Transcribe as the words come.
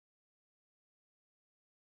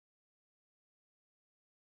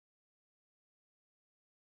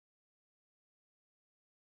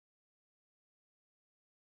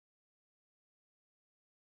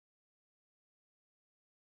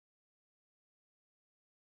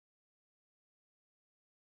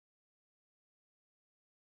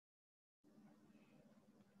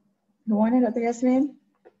Good morning, Dr. Yasmin.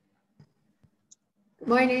 Good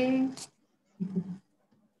morning.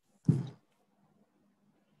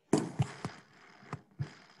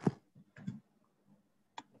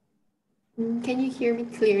 Can you hear me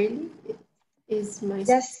clearly? Is my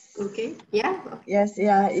Yes. Okay? Yeah? Okay. Yes,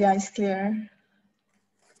 yeah, it's clear.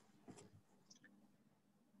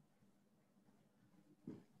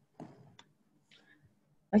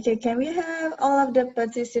 Okay, can we have all of the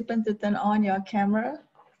participants to turn on your camera?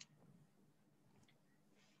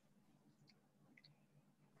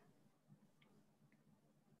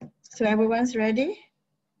 So everyone's ready?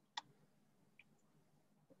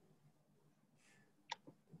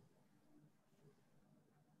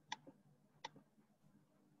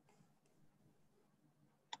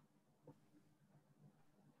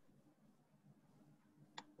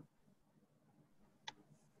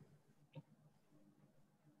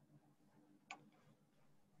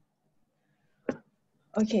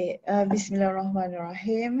 Okay,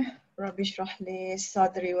 Bismillahirrahmanirrahim. Rabbi shrah li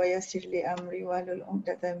sadri wa yassir li amri wahlul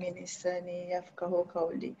 'uqdatam min lisani yafqahu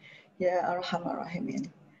qawli. Ya Arhamar Rahimin.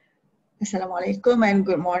 Assalamualaikum and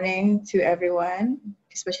good morning to everyone,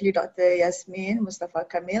 especially Dr. Yasmin Mustapha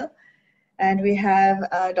Kamil. And we have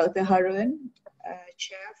Dr. Harun,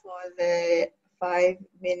 chair for the 5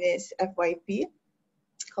 minutes FYP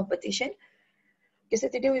competition. Okay, so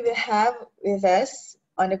today we will have with us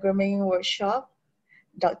on the grooming workshop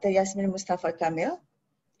Dr. Yasmin Mustapha Kamil.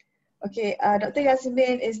 Okay, Dr.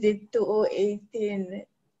 Yasmin is the 2018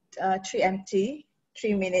 3MT,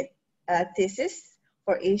 3-minute thesis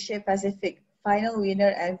for Asia Pacific final winner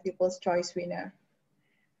and People's Choice winner.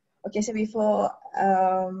 Okay, so before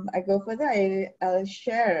I go further, I'll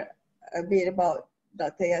share a bit about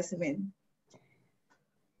Dr. Yasmin.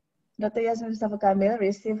 Dr. Yasmin Mustapha Kamil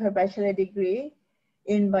received her bachelor degree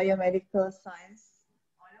in biomedical science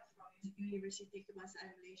from University Kebangsaan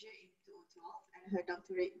Malaysia in 2012 and her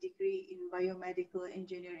doctorate degree in biomedical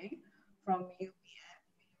engineering from UPM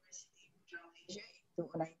University of Malaysia in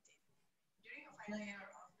 2019. During her final year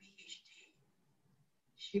of PhD,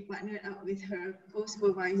 she partnered up with her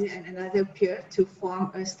co-supervisor and another peer to form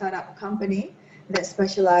a startup company that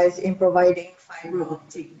specialized in providing fiber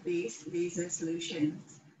optic-based laser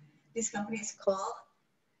solutions. This company is called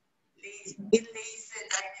Laser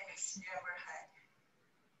Dynamics Neighborhood.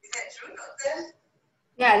 Is that true, Doctor?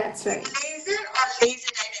 Yeah, that's right. Laser or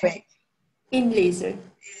laser dynamic? In laser. In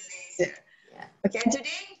laser. Yeah. Okay, and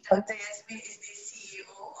today Dr. Yasmin is the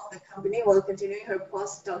CEO of the company while continuing her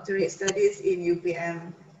postdoctorate studies in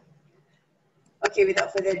UPM. Okay,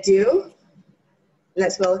 without further ado,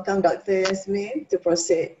 let's welcome Dr. Yasmin to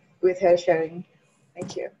proceed with her sharing.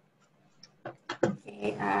 Thank you.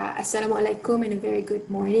 Okay, Assalamualaikum and a very good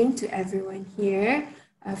morning to everyone here.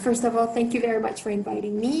 First of all, thank you very much for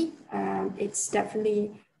inviting me. It's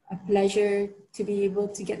definitely a pleasure to be able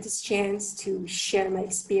to get this chance to share my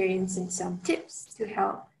experience and some tips to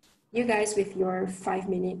help you guys with your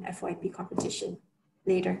 5-minute FYP competition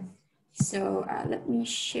later. So let me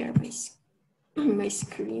share my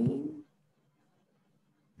screen.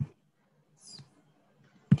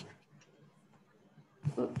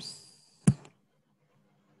 Oops.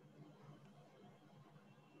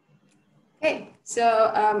 Okay,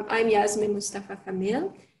 so I'm Yasmin Mustapha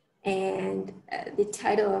Kamil, and the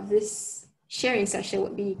title of this sharing session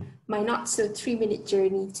would be my not so 3-minute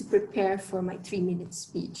journey to prepare for my 3-minute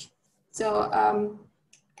speech. So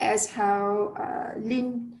as how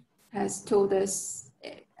Lynn has told us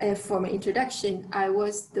for my introduction, I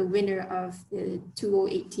was the winner of the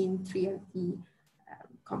 2018 3MT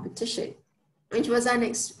competition, which was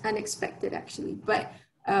unexpected actually. But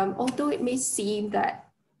although it may seem that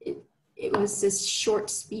it was this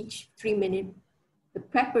short speech, 3-minute. The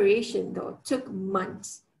preparation, though, took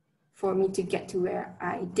months for me to get to where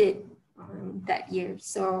I did that year.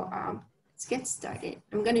 So let's get started.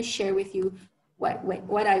 I'm going to share with you what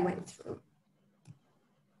I went through.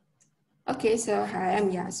 Okay, so hi,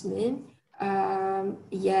 I'm Yasmin.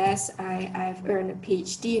 Yes, I've earned a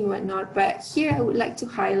PhD and whatnot, but here I would like to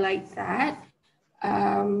highlight that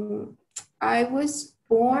I was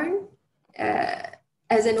born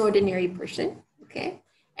as an ordinary person, okay?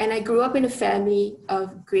 And I grew up in a family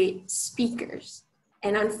of great speakers.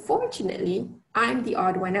 And unfortunately, I'm the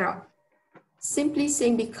odd one out. Simply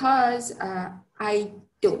saying because I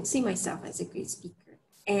don't see myself as a great speaker.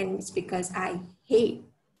 And it's because I hate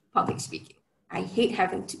public speaking. I hate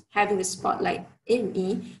having the spotlight in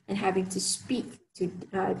me and having to speak to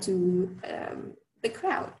the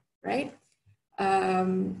crowd, right?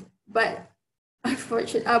 But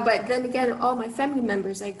then again, all my family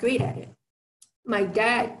members are great at it. My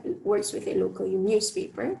dad works with a local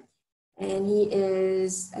newspaper, and he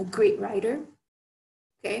is a great writer.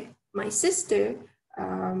 Okay, my sister,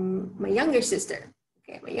 my younger sister,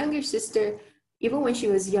 even when she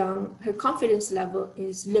was young, her confidence level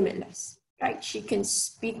is limitless, right? She can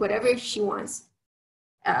speak whatever she wants,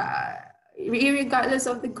 regardless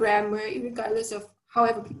of the grammar, regardless of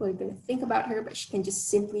however people are going to think about her, but she can just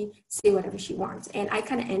simply say whatever she wants. And I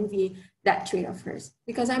kind of envy that trait of hers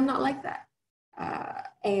because I'm not like that.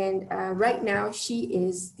 Right now, she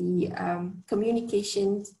is the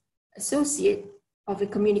communications associate of a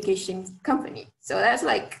communications company. So that's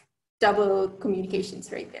like double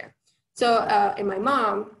communications right there. So, and my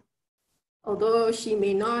mom, although she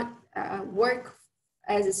may not work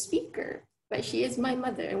as a speaker, but she is my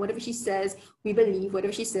mother, and whatever she says, we believe,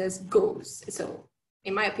 whatever she says goes. So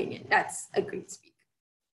in my opinion, that's a great speaker.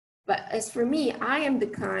 But as for me, I'm the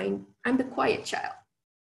quiet child.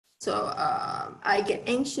 So I get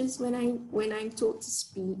anxious when I'm told to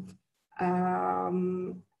speak.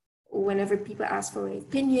 Whenever people ask for my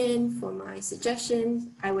opinion, for my suggestions,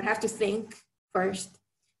 I would have to think first.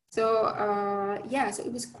 So yeah, so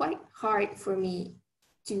it was quite hard for me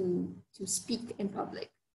to speak in public.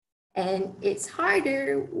 And it's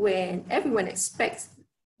harder when everyone expects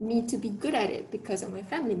me to be good at it because of my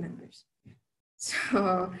family members.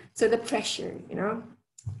 So the pressure, you know.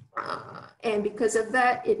 And because of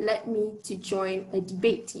that, it led me to join a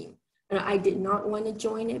debate team. I did not want to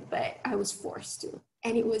join it, but I was forced to.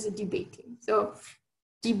 And it was a debate team. So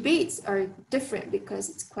debates are different because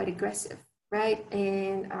it's quite aggressive, right?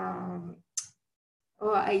 And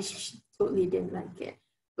I totally didn't like it.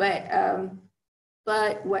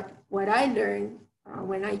 But what I learned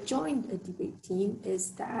when I joined a debate team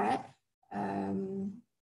is that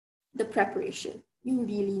the preparation. You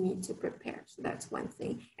really need to prepare. So that's one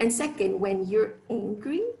thing. And second, when you're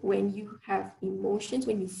angry, when you have emotions,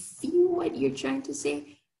 when you feel what you're trying to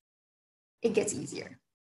say, it gets easier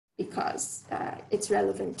because it's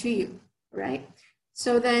relevant to you, right?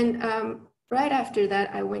 So then right after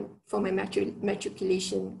that, I went for my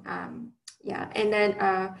matriculation. And then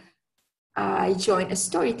I joined a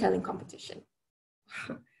storytelling competition.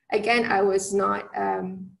 Again, I was not,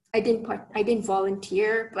 I didn't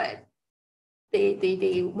volunteer, but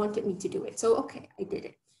they wanted me to do it. So, okay, I did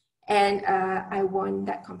it. And I won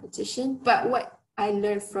that competition. But what I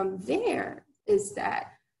learned from there is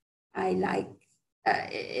that I like,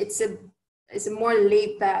 it's a more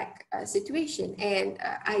laid back situation. And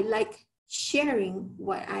I like sharing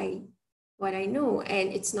what I know,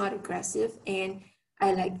 and it's not aggressive. And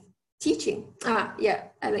I like teaching. I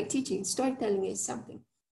like teaching. Storytelling is something.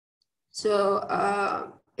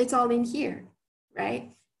 So it's all in here,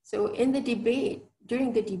 right? So in the debate,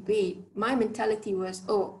 during the debate, my mentality was,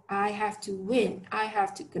 oh, I have to win. I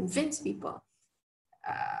have to convince people,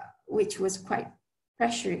 which was quite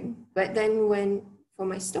pressuring. But then for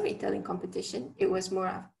my storytelling competition, it was more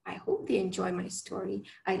of, I hope they enjoy my story.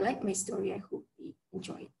 I like my story. I hope they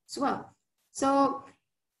enjoy it as well. So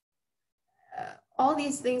all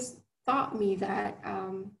these things taught me that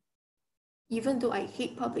even though I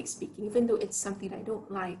hate public speaking, even though it's something I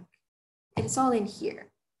don't like, it's all in here.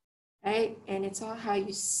 Right? And it's all how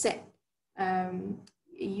you set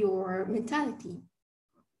your mentality.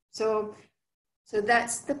 So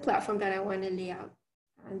that's the platform that I want to lay out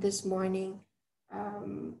this morning.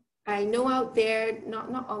 I know out there,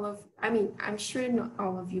 not all of, I'm sure not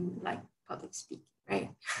all of you like public speaking, right?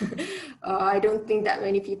 I don't think that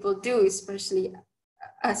many people do, especially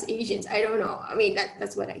us Asians. I don't know.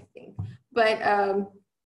 That's what I think. But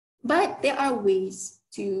there are ways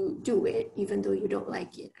to do it, even though you don't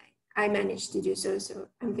like it. I managed to do so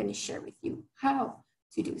I'm going to share with you how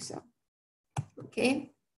to do so.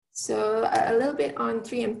 Okay, so a little bit on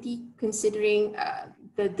 3MT, considering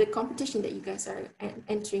the competition that you guys are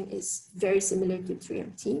entering is very similar to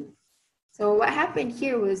 3MT. So what happened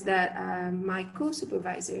here was that my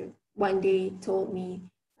co-supervisor one day told me,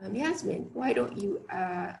 Yasmin, why don't you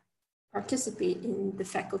participate in the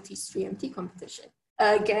faculty's 3MT competition?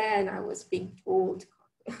 Again, I was being told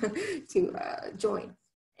to join.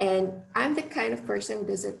 And I'm the kind of person who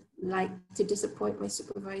doesn't like to disappoint my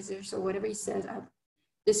supervisor. So whatever he says,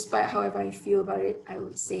 despite however I feel about it, I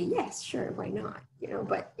would say, yes, sure, why not?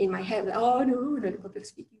 But in my head, like, oh no, not a public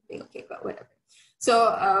speaking thing. Okay, but whatever. So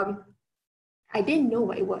I didn't know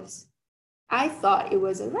what it was. I thought it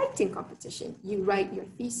was a writing competition. You write your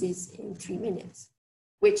thesis in 3 minutes,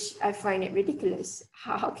 which I find it ridiculous.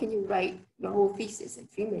 How can you write your whole thesis in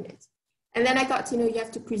 3 minutes? And then I got to know you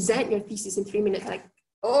have to present your thesis in 3 minutes. Like,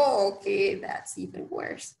 oh, okay, that's even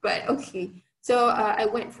worse. But okay, so I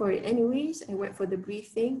went for it anyways. I went for the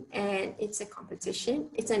briefing, and it's a competition.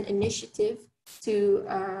 It's an initiative to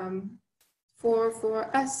for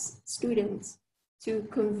us students to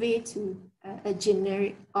convey to a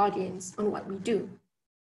generic audience on what we do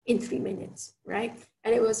in 3 minutes, right?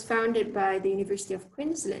 And it was founded by the University of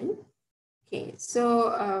Queensland. Okay, so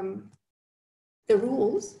the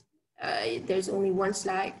rules, there's only one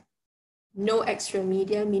slide, no extra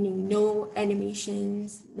media, meaning no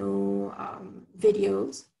animations, no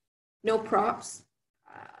videos, no props.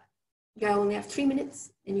 You only have 3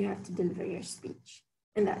 minutes and you have to deliver your speech.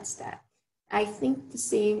 And that's that. I think the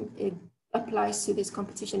same it applies to this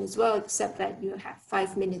competition as well, except that you have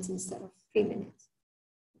 5 minutes instead of 3 minutes.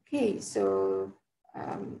 Okay, so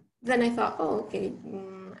then I thought, oh, okay,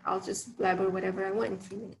 I'll just blabber whatever I want in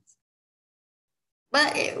 3 minutes.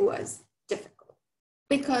 But it was difficult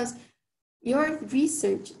because your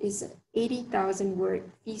research is an 80,000 word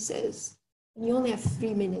thesis and you only have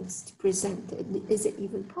 3 minutes to present it. Is it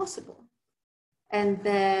even possible? And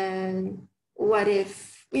then what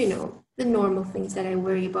if, you know, the normal things that I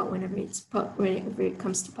worry about whenever it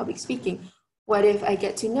comes to public speaking. What if I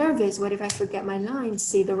get too nervous? What if I forget my lines,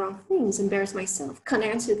 say the wrong things, embarrass myself, can't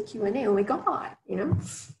answer the Q&A? Oh my God, you know?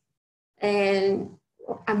 And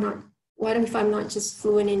what if I'm not just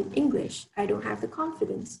fluent in English? I don't have the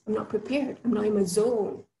confidence. I'm not prepared. I'm not in my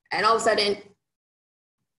zone. And all of a sudden,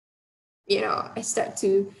 you know, I start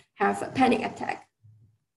to have a panic attack.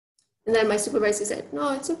 And then my supervisor said,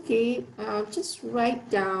 no, it's okay. Just write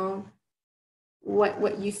down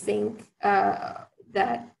what you think that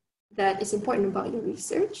is important about your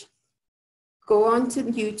research. Go on to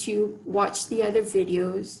YouTube, watch the other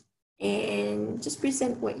videos, and just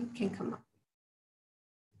present what you can come up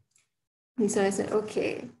with. And so I said,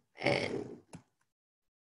 okay. And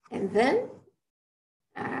then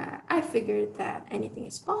I figured that anything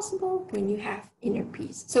is possible when you have inner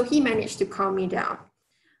peace. So he managed to calm me down.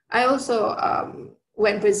 I also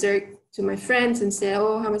went berserk to my friends and said,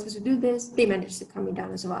 oh, how am I supposed to do this? They managed to calm me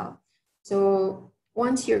down as well. So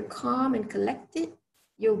once you're calm and collected,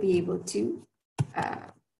 you'll be able to,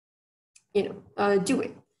 do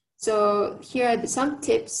it. So here are some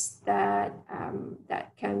tips that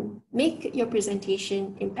can make your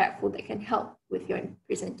presentation impactful, that can help with your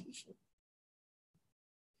presentation.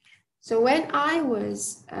 So when I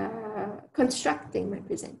was constructing my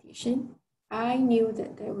presentation, I knew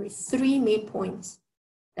that there were 3 main points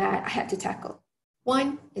that I had to tackle.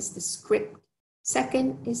 One is the script.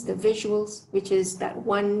 Second is the visuals, which is that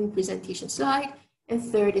one presentation slide. And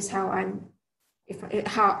third is how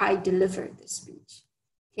I deliver the speech.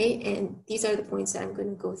 Okay, and these are the points that I'm going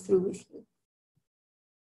to go through with you.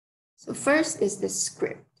 So first is the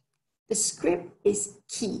script. The script is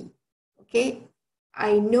key. Okay,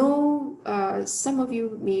 I know some of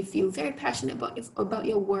you may feel very passionate about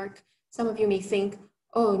your work. Some of you may think,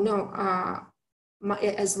 oh no,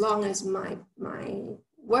 as long as my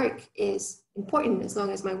work is important, as long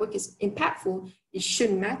as my work is impactful, it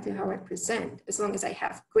shouldn't matter how I present. As long as I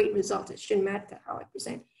have great results, it shouldn't matter how I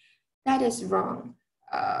present. That is wrong.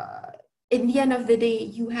 In the end of the day,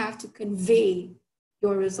 you have to convey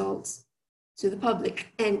your results to the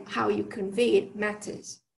public, and how you convey it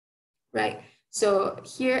matters, right? So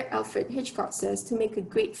here, Alfred Hitchcock says, to make a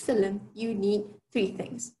great film, you need 3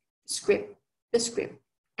 things: the script,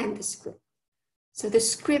 and the script. So the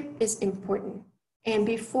script is important. And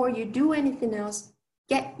before you do anything else,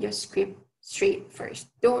 get your script straight first.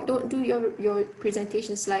 Don't do your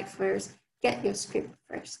presentation slide first. Get your script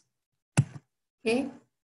first. Okay?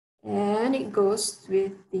 And it goes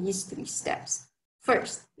with these 3 steps.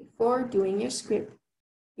 First, before doing your script,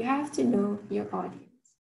 you have to know your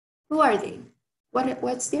audience. Who are they?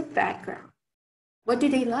 What's their background? What do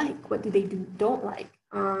they like? What do they don't like?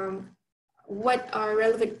 What are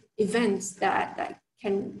relevant events that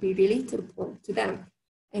can be relatable to them?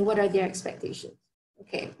 And what are their expectations?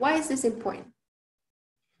 Okay, why is this important?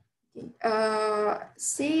 Okay.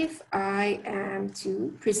 Say if I am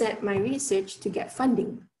to present my research to get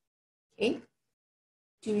funding, okay?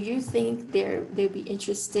 Do you think they'll be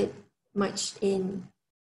interested much in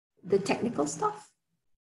the technical stuff?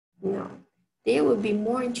 No, they will be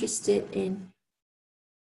more interested in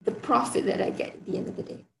the profit that I get at the end of the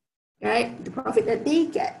day, right? The profit that they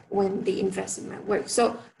get when they invest in my work.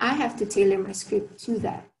 So I have to tailor my script to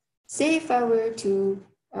that. Say if I were to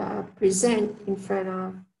present in front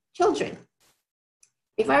of children,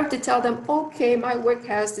 if I were to tell them, okay, my work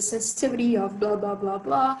has the sensitivity of blah, blah, blah,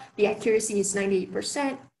 blah, the accuracy is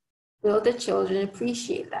 98%, will the children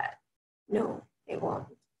appreciate that? No, they won't.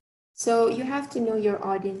 So you have to know your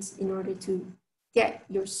audience in order to get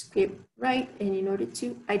your script right, and in order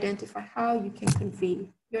to identify how you can convey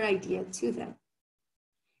your idea to them.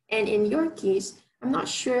 And in your case, I'm not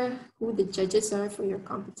sure who the judges are for your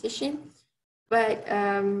competition, But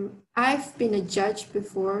I've been a judge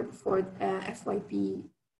before for FYP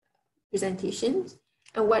presentations,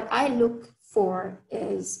 and what I look for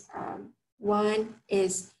is one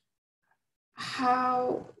is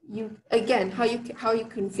how you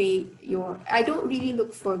convey your. I don't really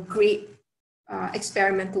look for great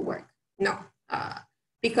experimental work, no,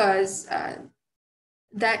 because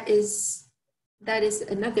that is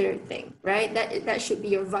another thing, right? That should be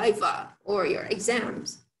your viva or your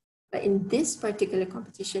exams. But in this particular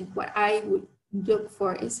competition, what I would look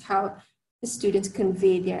for is how the students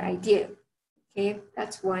convey their idea. Okay,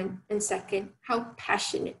 that's one. And second, how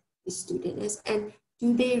passionate the student is, and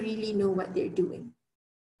do they really know what they're doing?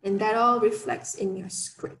 And that all reflects in your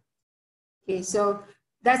script. Okay, so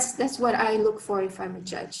that's what I look for if I'm a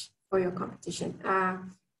judge for your competition.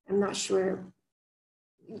 I'm not sure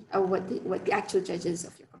what the actual judges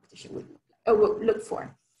of your competition would look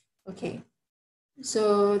for. Okay,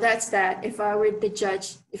 so that's that. If I were the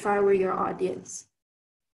judge, if I were your audience,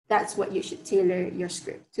 that's what you should tailor your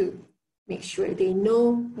script to. Make sure they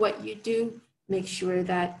know what you do, make sure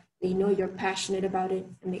that they know you're passionate about it,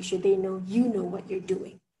 and make sure they know you know what you're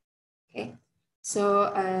doing. Okay,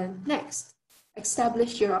 so next,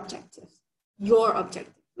 establish your objectives. Your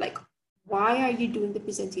objective, like why are you doing the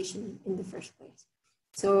presentation in the first place?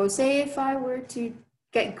 So say if I were to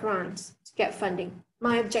get grants, to get funding,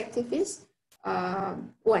 my objective is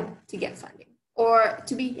one, to get funding, or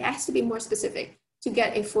it has to be more specific, to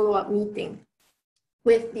get a follow-up meeting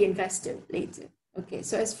with the investor later. Okay,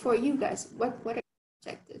 so as for you guys, what are your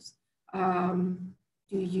objectives?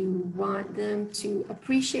 Do you want them to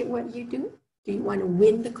appreciate what you do? Do you want to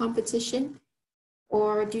win the competition?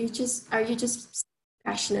 Or are you just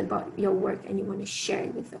passionate about your work and you want to share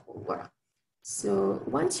it with the whole world? So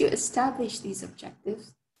once you establish these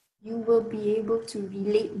objectives, you will be able to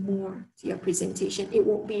relate more to your presentation. It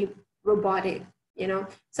won't be robotic. You know,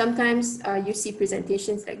 sometimes you see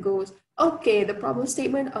presentations that goes, okay, the problem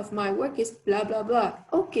statement of my work is blah, blah, blah.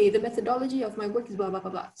 Okay, the methodology of my work is blah, blah,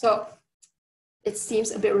 blah, blah. So it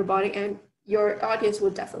seems a bit robotic and your audience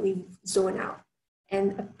will definitely zone out.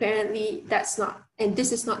 And apparently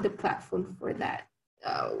this is not the platform for that.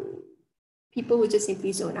 People will just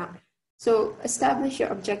simply zone out. So establish your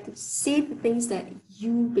objectives, say the things that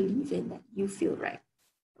you believe in, that you feel right.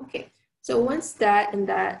 Okay. So once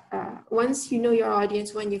once you know your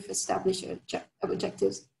audience, when you've established your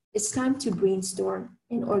objectives, it's time to brainstorm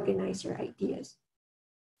and organize your ideas.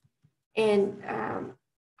 And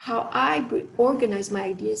how I organize my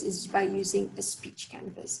ideas is by using a speech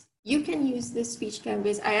canvas. You can use this speech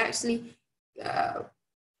canvas. I actually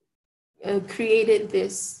created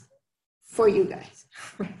this for you guys.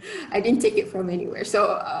 I didn't take it from anywhere. So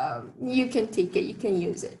you can take it, you can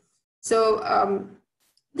use it. So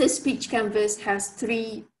this speech canvas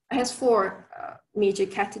has four major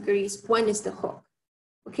categories. One is the hook.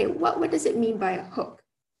 Okay, what does it mean by a hook?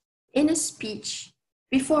 In a speech,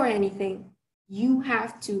 before anything, you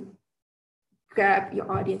have to grab your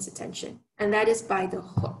audience attention, and that is by the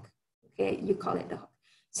hook. Okay, you call it the hook.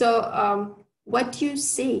 So what do you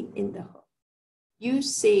say in the hook? You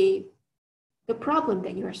say the problem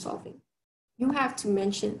that you are solving. You have to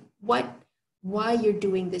mention why you're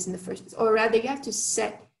doing this in the first place, or rather you have to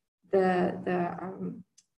set the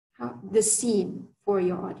scene for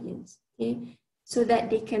your audience, okay, so that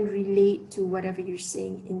they can relate to whatever you're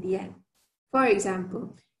saying in the end. For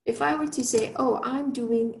example, if I were to say, oh, I'm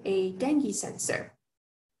doing a dengue sensor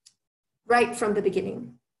right from the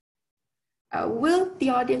beginning, will the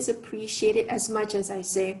audience appreciate it as much as I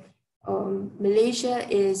say, Malaysia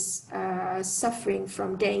is suffering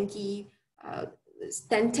from dengue,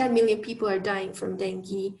 10 million people are dying from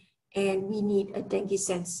dengue, and we need a dengue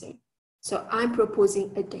sensor. So I'm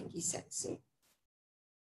proposing a dengue sensor.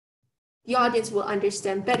 The audience will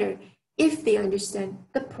understand better if they understand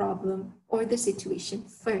the problem or the situation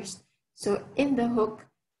first. So in the hook,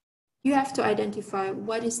 you have to identify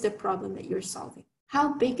what is the problem that you're solving.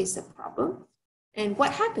 How big is the problem? And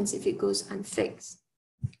what happens if it goes unfixed?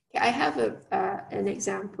 Okay, I have an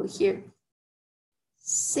example here.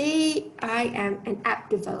 Say I am an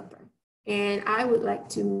app developer and I would like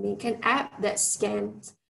to make an app that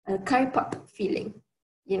scans a curry pop feeling.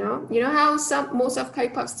 You know how most of curry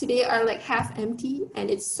pops today are like half empty and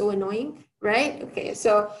it's so annoying, right? Okay,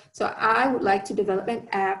 so I would like to develop an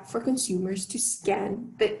app for consumers to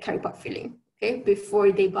scan the curry pop feeling. Okay,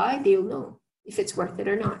 before they buy, they'll know if it's worth it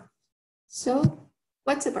or not. So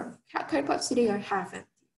what's the problem? Curry pops today are half empty.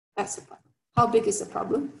 That's the problem. How big is the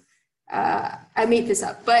problem? I made this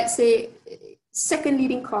up, but say second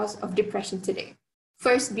leading cause of depression today.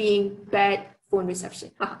 First being bad phone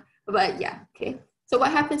reception. But yeah, okay. So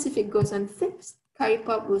what happens if it goes unfixed? Curry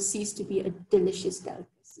pop will cease to be a delicious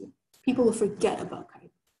delicacy. People will forget about curry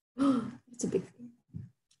pop. It's a big thing.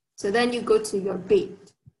 So then you go to your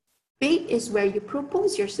bait. Bait is where you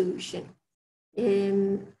propose your solution.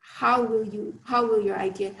 How will your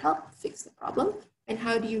idea help fix the problem? And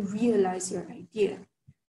how do you realize your idea?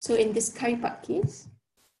 So in this curry pop case,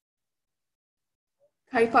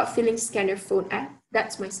 curry pop filling scanner phone app,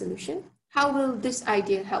 that's my solution. How will this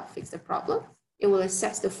idea help fix the problem? It will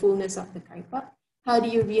assess the fullness of the curry pop. How do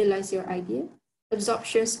you realize your idea?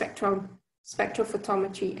 Absorption,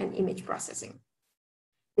 spectrophotometry, and image processing.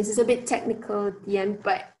 This is a bit technical at the end,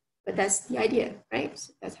 but that's the idea, right?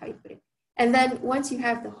 So that's how you put it. And then once you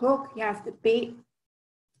have the hook, you have the bait,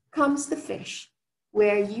 comes the fish,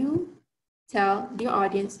 where you tell the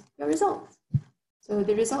audience your results. So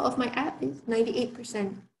the result of my app is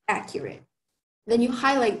 98% accurate. Then you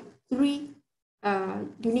highlight 3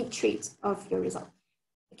 unique traits of your result.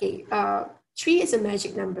 Okay, 3 is a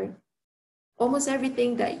magic number. Almost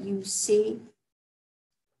everything that you say,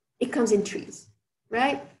 it comes in 3s,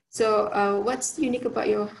 right? So what's unique about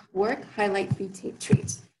your work? Highlight 3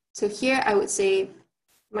 traits. So here I would say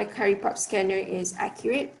my curry pop scanner is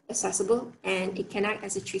accurate, accessible, and it can act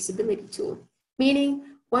as a traceability tool. Meaning,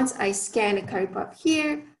 once I scan a curry pop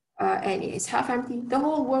here and it is half empty, the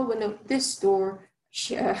whole world will know this store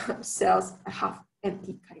sells a half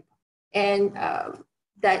empty curry pop. And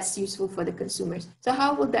that's useful for the consumers. So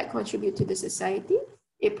how will that contribute to the society?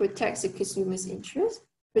 It protects the consumer's interest,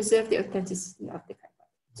 preserve the authenticity of the curry pop.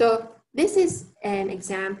 So this is an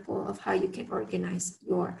example of how you can organize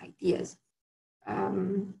your ideas.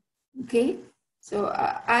 Okay, so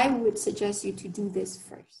I would suggest you to do this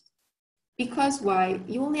first. Because why?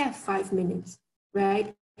 You only have 5 minutes,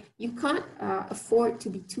 right? You can't afford to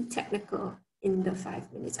be too technical in the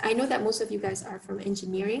 5 minutes. I know that most of you guys are from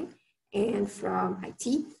engineering and from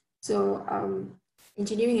IT. So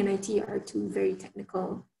engineering and IT are 2 very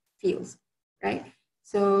technical fields, right?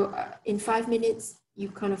 So in 5 minutes, you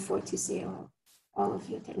can't afford to say all of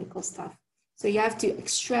your technical stuff. So you have to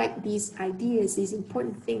extract these ideas, these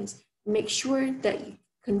important things, make sure that you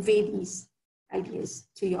convey these ideas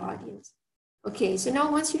to your audience. Okay, so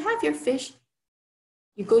now once you have your fish,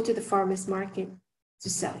 you go to the farmer's market to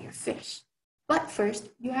sell your fish. But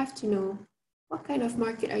first, you have to know what kind of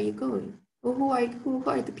market are you going? Or who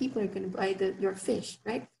are the people who are going to buy your fish,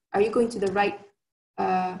 right? Are you going to the right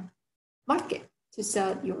market to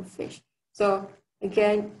sell your fish? So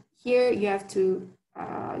again, here you have to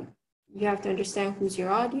understand who's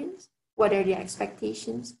your audience, what are their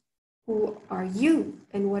expectations, who are you,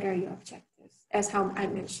 and what are your objectives, as how I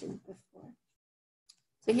mentioned before.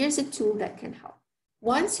 So here's a tool that can help.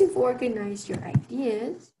 Once you've organized your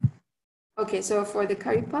ideas, okay, so for the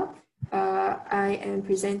curry pop, I am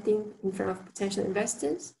presenting in front of potential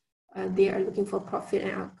investors. They are looking for profit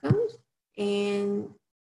and outcomes. And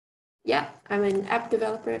yeah, I'm an app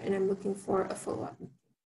developer and I'm looking for a follow-up meeting.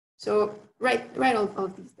 So write all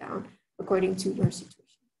of these down according to your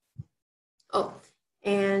situation. Oh,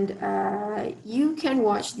 and you can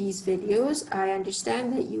watch these videos. I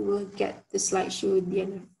understand that you will get the slideshow at the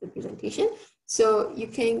end of the presentation. So you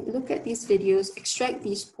can look at these videos, extract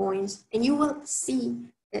these points, and you will see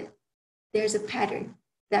that there's a pattern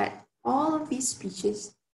that all of these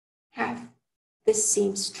speeches have the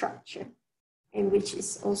same structure, and which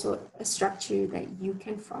is also a structure that you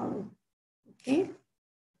can follow, okay?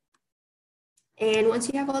 And once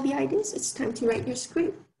you have all the ideas, it's time to write your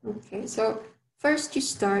script, okay? So first you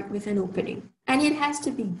start with an opening, and it has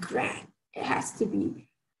to be grand. It has to be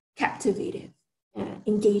captivating,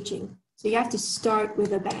 engaging. So you have to start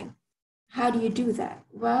with a bang. How do you do that?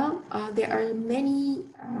 Well, there are many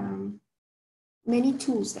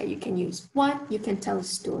tools that you can use. One, you can tell a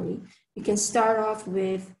story. You can start off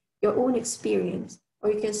with your own experience,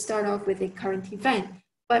 or you can start off with a current event,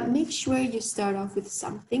 but make sure you start off with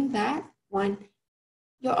something that, one,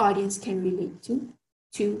 your audience can relate to,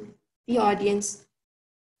 two, the audience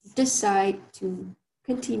decide to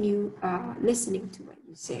continue listening to what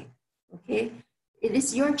you say, okay? It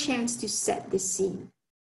is your chance to set the scene.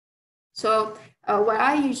 So what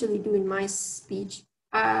I usually do in my speech,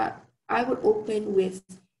 I would open with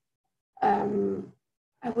a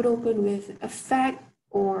fact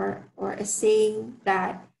or a saying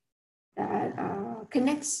that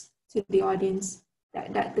connects to the audience,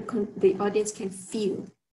 that the audience can feel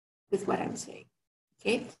with what I'm saying.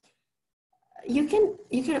 Okay, you can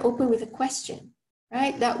open with a question,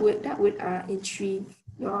 right? That would intrigue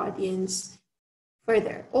your audience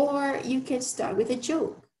further, or you can start with a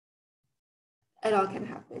joke. It all can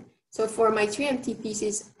happen. So for my 3MT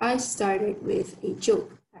pieces, I started with a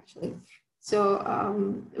joke actually. So,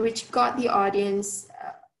 which got the audience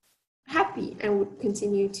happy and would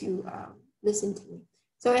continue to listen to me.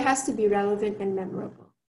 So it has to be relevant and memorable.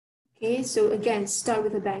 Okay, so again, start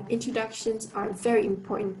with a bang. Introductions are very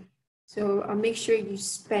important. So make sure you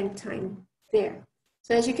spend time there.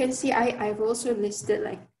 So as you can see, I've also listed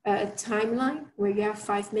like a timeline where you have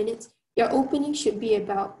 5 minutes. Your opening should be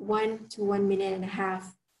about 1 to 1.5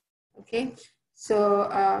 minutes. Okay,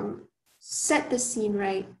 so set the scene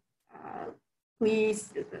right.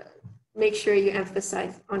 Please make sure you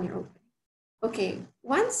emphasize on your opening. Okay,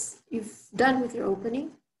 once you've done with your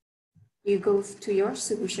opening, you go to your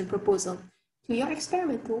solution proposal, to your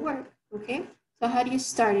experimental work, okay? So how do you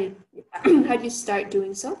start it? How do you start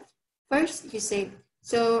doing so? First, you say,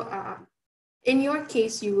 so in your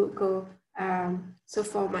case, you will go, so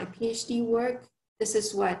for my PhD work, this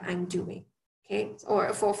is what I'm doing, okay?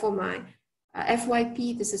 Or for my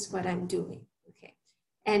FYP, this is what I'm doing, okay?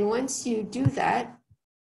 And once you do that,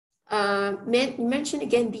 mention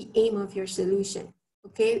again the aim of your solution,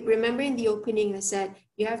 okay? Remember in the opening I said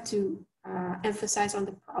you have to emphasize on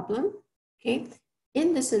the problem, okay?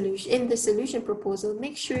 In the solution proposal,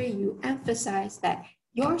 make sure you emphasize that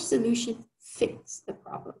your solution fits the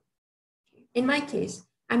problem. In my case,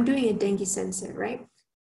 I'm doing a dengue sensor, right?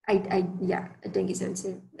 Yeah, a dengue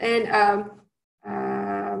sensor. And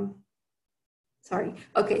sorry.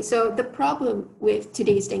 Okay, so the problem with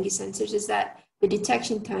today's dengue sensors is that the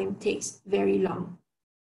detection time takes very long.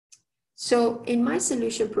 So in my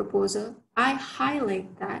solution proposal, I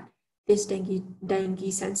highlight that this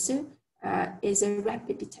dengue sensor is a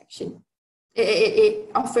rapid detection. It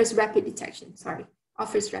offers rapid detection,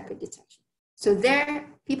 offers rapid detection. So there,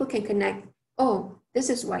 people can connect, oh, this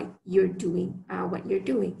is why you're doing what you're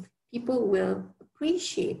doing. People will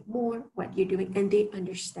appreciate more what you're doing and they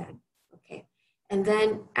understand, okay? And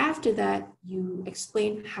then after that, you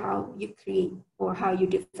explain how you create or how you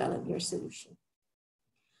develop your solution.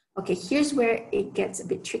 Okay, here's where it gets a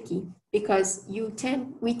bit tricky because we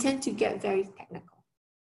tend to get very technical,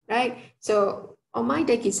 right? So on my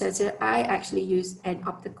dengue sensor, I actually use an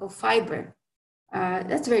optical fiber.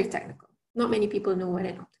 That's very technical. Not many people know what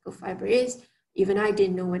an optical fiber is. Even I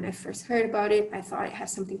didn't know when I first heard about it. I thought it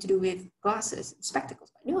has something to do with glasses and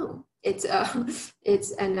spectacles, but no, it's a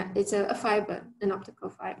fiber, an optical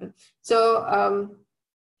fiber. So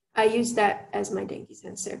I use that as my dengue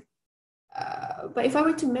sensor. But if I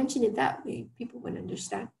were to mention it that way, people wouldn't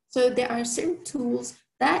understand. So there are certain tools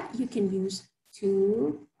that you can use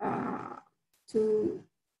to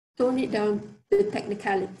tone it down, the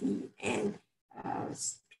technicality, and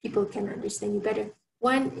people can understand you better.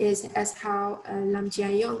 One is as how Lam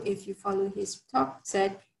Jia Yong, if you follow his talk,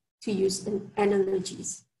 said to use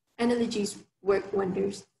analogies. Analogies work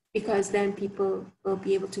wonders because then people will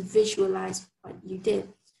be able to visualize what you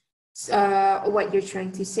did, what you're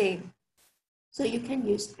trying to say. So you can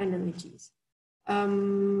use analogies.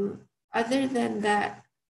 Other than that,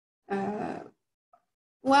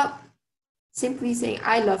 well, simply saying,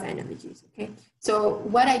 I love analogies, okay? So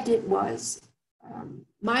what I did was,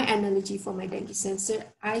 my analogy for my dengue sensor,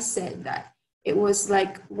 I said that it was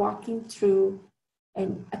like walking through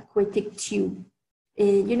an aquatic tube.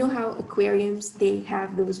 You know how aquariums, they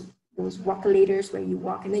have those walkolators where you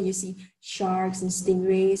walk and then you see sharks and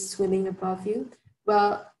stingrays swimming above you?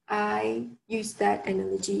 Well, I use that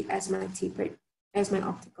analogy as my tapered, as my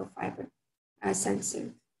optical fiber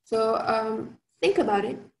sensor. So think about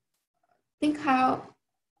it. Think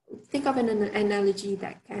of an analogy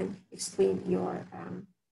that can explain your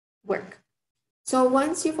work. So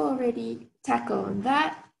once you've already tackled on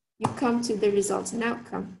that, you come to the results and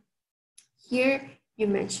outcome. Here, you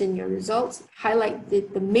mention your results, highlight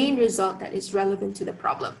the main result that is relevant to the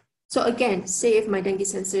problem. So again, say if my dengue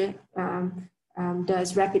sensor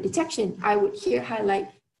does rapid detection, I would here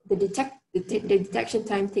highlight the detection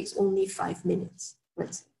time takes only 5 minutes,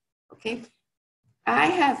 let's say, okay? I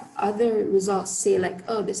have other results say like,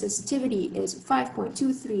 oh, the sensitivity is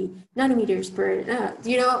 5.23 nanometers per,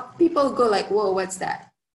 you know, people go like, whoa, what's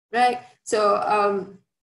that, right? So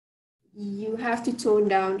you have to tone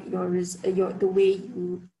down the way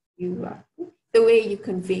you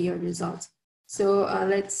convey your results. So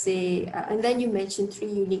let's say, and then you mention 3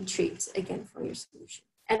 unique traits again for your solution.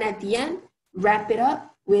 And at the end, wrap it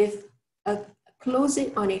up with close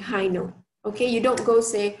it on a high note. Okay, you don't go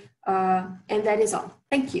say, and that is all.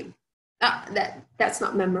 Thank you. That's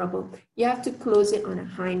not memorable. You have to close it on a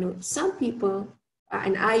high note. Some people,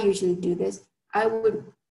 and I usually do this, I would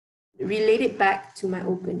relate it back to my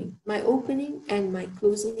opening. My opening and my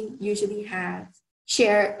closing usually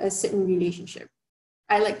share a certain relationship.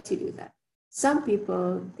 I like to do that. Some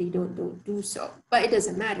people, they don't do so, but it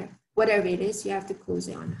doesn't matter. whatever it is, you have to close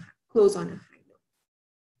on a high note.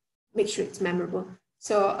 Make sure it's memorable.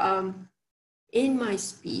 So in my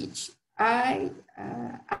speech, I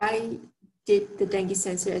did the dengue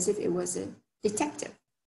sensor as if it was a detective.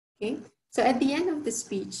 Okay, so at the end of the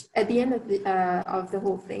speech, at the end of the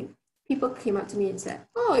whole thing, people came up to me and said,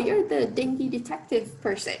 "Oh, you're the dengue detective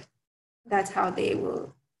person." That's how they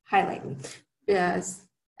will highlight me, because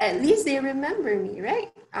at least they remember me,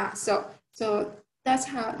 right? So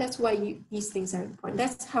that's why these things are important.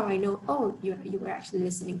 That's how I know, oh, you were actually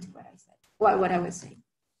listening to what I said, what I was saying.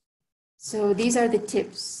 So these are the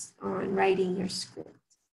tips on writing your script.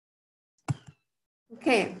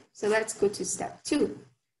 Okay, so let's go to step 2,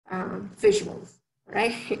 visuals,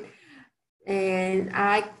 right? And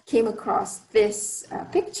I came across this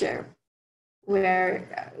picture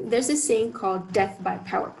where there's a saying called death by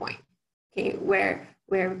PowerPoint, okay, where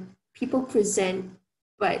people present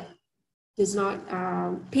but does not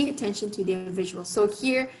pay attention to their visuals. So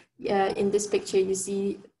here in this picture, you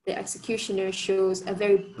see the executioner shows a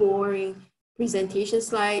very boring presentation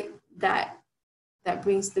slide that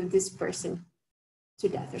brings this person to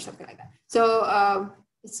death or something like that. So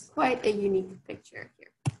it's quite a unique picture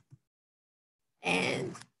here.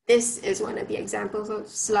 And this is one of the examples of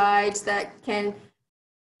slides that can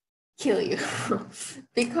kill you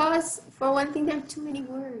because for one thing, there are too many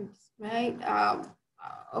words, right?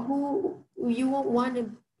 You won't want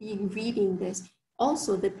to be reading this.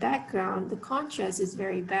 Also, the background, the contrast is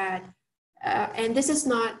very bad. And this is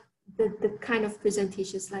not the kind of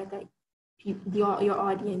presentation slide that your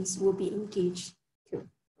audience will be engaged to,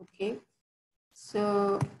 okay?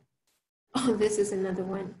 So, oh, this is another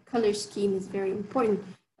one. Color scheme is very important.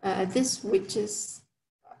 This would just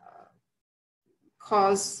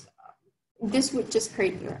this would just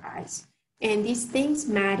hurt your eyes. And these things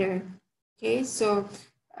matter, okay? So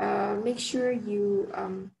make sure you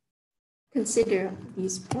consider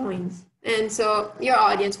these points. And so your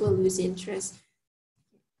audience will lose interest.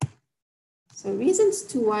 So reasons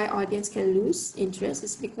to why audience can lose interest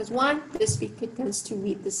is because, one, the speaker tends to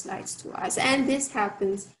read the slides to us. And this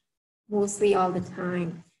happens mostly all the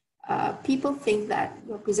time. People think that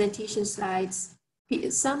your presentation slides,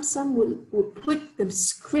 some will put the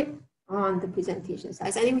script on the presentation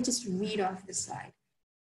slides and they would just read off the slide,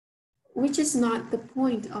 which is not the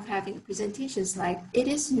point of having a presentation slide. It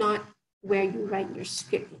is not where you write your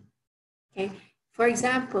script in, okay? For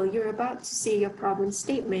example, you're about to say your problem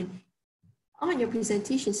statement. On your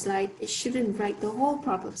presentation slide, it shouldn't write the whole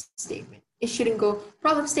problem statement. It shouldn't go,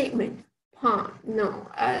 problem statement, no.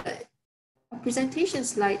 A presentation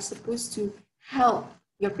slide is supposed to help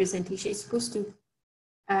your presentation. It's supposed to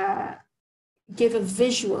give a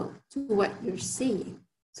visual to what you're saying.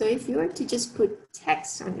 So if you were to just put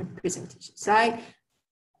text on your presentation slide,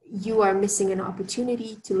 you are missing an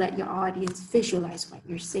opportunity to let your audience visualize what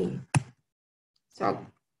you're saying. So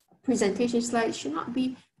a presentation slide should not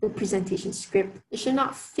be the presentation script. It should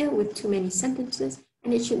not fill with too many sentences,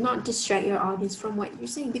 and it should not distract your audience from what you're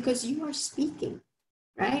saying because you are speaking,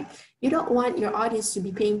 right? You don't want your audience to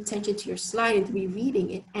be paying attention to your slide and to be reading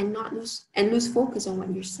it and not lose focus on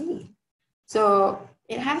what you're saying. So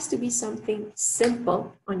it has to be something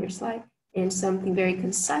simple on your slide and something very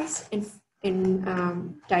concise and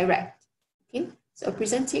direct, okay? So a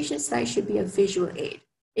presentation slide should be a visual aid.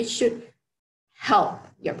 It should help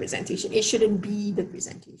your presentation. It shouldn't be the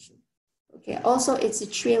presentation, okay? Also, it's a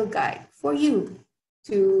trail guide for you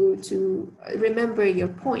to remember your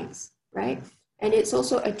points, right? And it's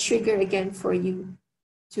also a trigger again for you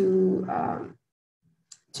to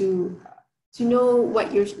know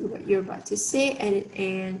what you're about to say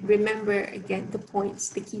and remember again the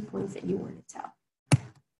key points that you want to tell.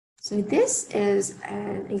 So this is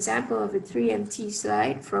an example of a 3MT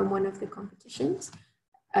slide from one of the competitions,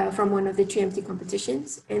 from one of the 3MT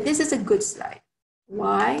competitions. And this is a good slide.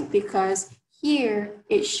 Why? Because here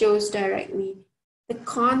it shows directly the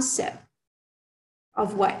concept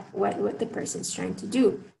of what the person's trying to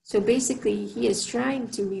do. So basically, he is trying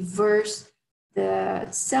to reverse the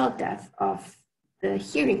cell death of the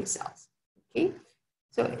hearing cells, okay?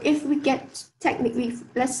 So if we get technically,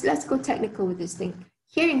 let's go technical with this thing.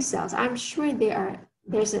 Hearing cells, I'm sure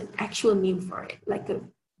there's an actual name for it, like a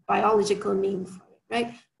biological name for it,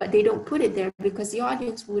 right? But they don't put it there because the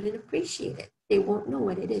audience wouldn't appreciate it. They won't know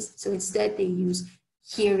what it is. So instead they use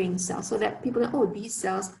hearing cells so that people know, oh, these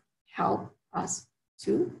cells help us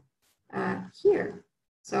to hear.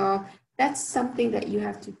 So that's something that you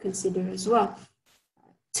have to consider as well.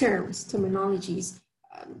 Terminologies,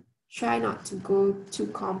 try not to go too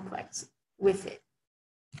complex with it.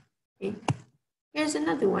 Okay. Here's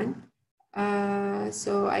another one.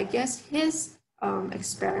 So I guess his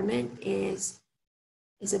experiment is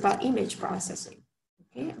about image processing,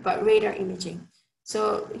 okay, about radar imaging.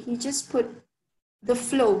 So he just put the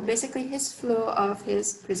flow, basically his flow of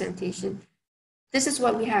his presentation. This is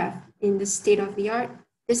what we have in the state of the art.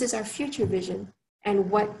 This is our future vision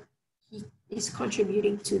and what he is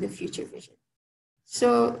contributing to the future vision.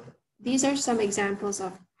 So these are some examples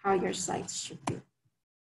of how your slides should be.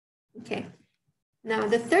 Okay, now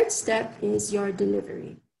the third step is your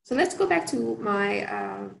delivery. So let's go back to my,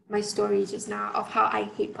 my story just now of how I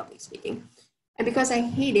hate public speaking. And because I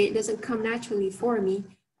hate it, it doesn't come naturally for me,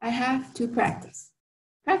 I have to practice.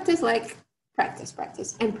 Practice, like practice,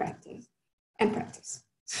 practice, and practice, and practice.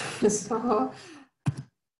 So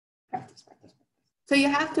practice, practice, practice. So you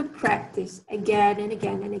have to practice again and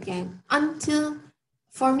again and again until,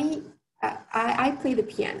 for me, I play the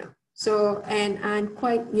piano. So, and I'm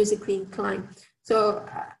quite musically inclined. So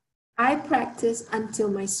I practice until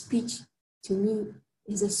my speech to me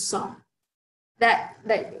is a song. That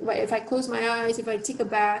if I close my eyes, if I take a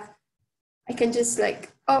bath, I can just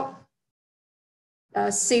like,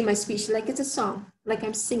 say my speech like it's a song, like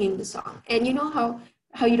I'm singing the song. And you know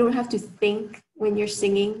how you don't have to think when you're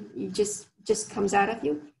singing, you just comes out of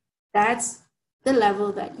you. That's the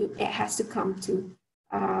level that it has to come to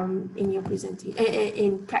in your presentation,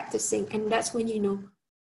 in practicing. And that's when you know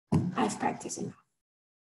I've practiced enough.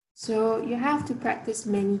 So you have to practice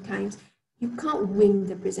many times. You can't wing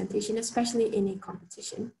the presentation, especially in a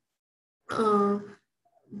competition. Or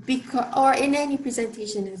in any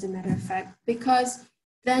presentation, as a matter of fact, because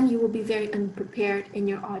then you will be very unprepared and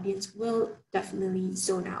your audience will definitely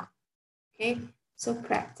zone out. Okay, so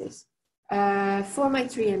practice. For my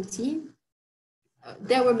 3MT,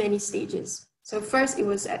 there were many stages. So first it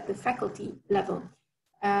was at the faculty level.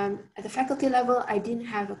 At the faculty level, I didn't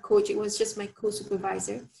have a coach. It was just my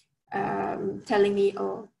co-supervisor telling me,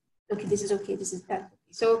 oh, okay, this is okay, this is that.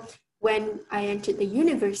 So when I entered the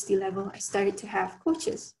university level, I started to have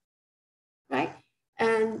coaches, right?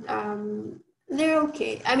 And they're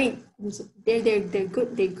okay. I mean, they're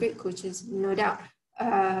good, they're great coaches, no doubt.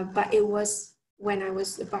 But it was when I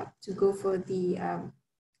was about to go for the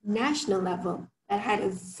national level that I had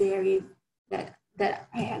that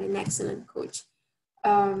I had an excellent coach.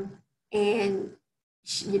 And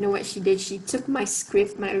you know what she did? She took my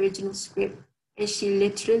script, my original script, and she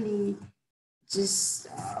literally just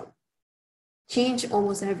changed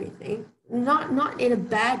almost everything. Not in a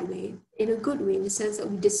bad way, in a good way, in the sense that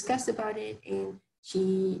we discussed about it and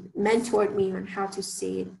she mentored me on how to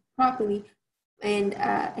say it properly. And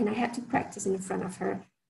I had to practice in front of her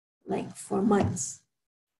like 4 months.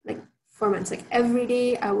 Like every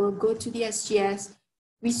day I will go to the SGS.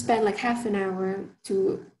 We spend like half an hour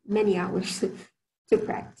to many hours to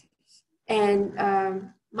practice. And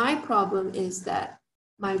my problem is that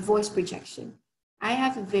my voice projection. I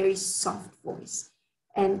have a very soft voice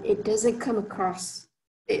and it doesn't come across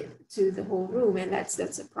to the whole room, and that's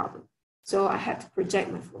a problem. So I have to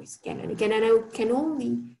project my voice again and again, and I can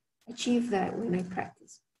only achieve that when I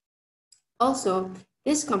practice. Also,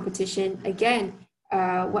 this competition, again,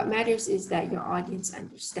 what matters is that your audience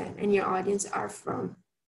understand, and your audience are from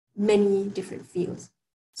many different fields.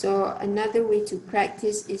 So another way to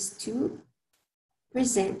practice is to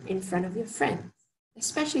present in front of your friends,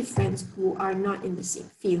 especially friends who are not in the same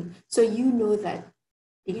field. So you know that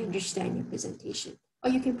they understand your presentation. Or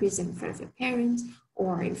you can present in front of your parents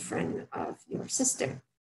or in front of your sister.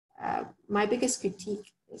 My biggest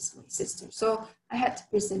critique is my sister. So I had to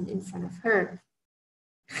present in front of her.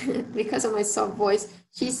 Because of my soft voice,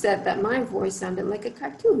 she said that my voice sounded like a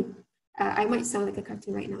cartoon. I might sound like a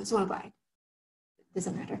cartoon right now as well, but it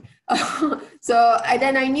doesn't matter. So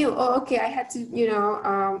then I knew, oh, okay, I had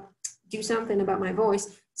to, do something about my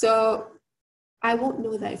voice. So I won't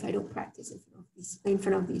know that if I don't practice in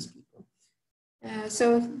front of these people.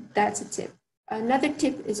 So that's a tip. Another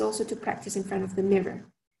tip is also to practice in front of the mirror.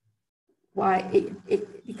 Why?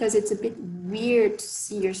 Because it's a bit weird to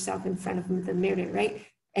see yourself in front of the mirror, right?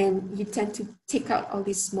 And you tend to take out all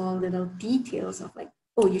these small little details of like,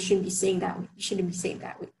 oh, you shouldn't be saying that way. You shouldn't be saying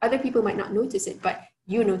that way. Other people might not notice it, but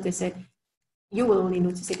you notice it. You will only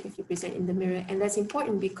notice it if you present in the mirror. And that's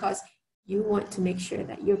important because you want to make sure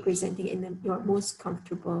that you're presenting in your most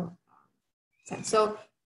comfortable sense. So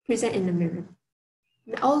present in the mirror.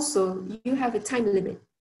 And also, you have a time limit,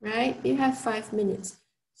 right? You have 5 minutes.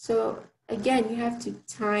 So again, you have to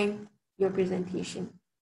time your presentation.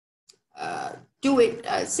 Do it,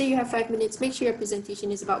 say you have 5 minutes, make sure your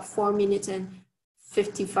presentation is about 4 minutes and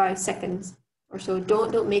 55 seconds or so.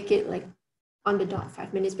 Don't make it like on the dot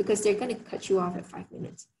 5 minutes, because they're going to cut you off at 5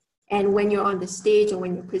 minutes. And when you're on the stage or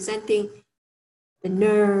when you're presenting, the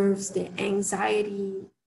nerves, the anxiety,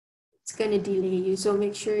 it's going to delay you. So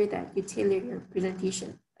make sure that you tailor your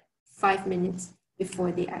presentation 5 minutes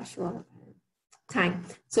before the actual time.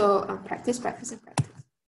 So practice, practice, and practice.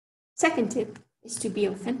 Second tip is to be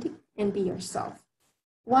authentic and be yourself.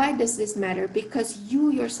 Why does this matter? Because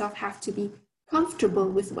you yourself have to be comfortable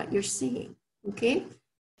with what you're saying, okay?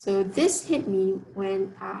 So this hit me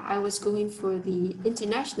when I was going for the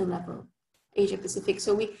international level, Asia Pacific.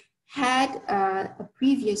 So we had a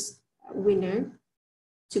previous winner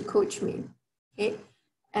to coach me, okay?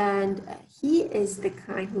 And he is the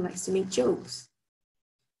kind who likes to make jokes.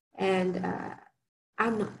 And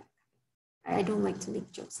I'm not. I don't like to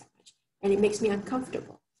make jokes that much. And it makes me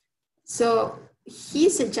uncomfortable. So he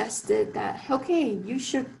suggested that, okay, you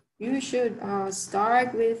should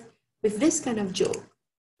start with this kind of joke,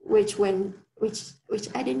 which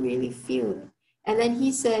I didn't really feel. And then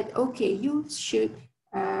he said, okay, you should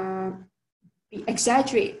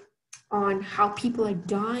exaggerate on how people are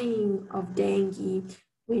dying of dengue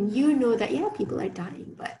when you know that, yeah, people are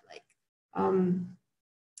dying, but like,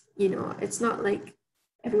 you know, it's not like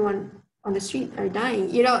everyone on the street are dying,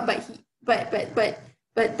 you know,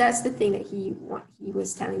 but that's the thing that he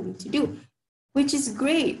was telling me to do, which is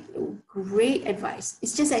great advice.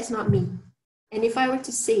 It's just that it's not me. And if I were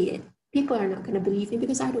to say it, people are not going to believe me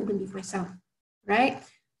because I don't believe myself, right?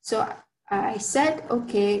 So I said,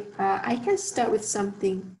 okay, I can start with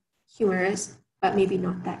something humorous, but maybe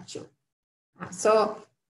not that joke. So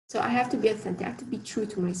I have to be authentic. I have to be true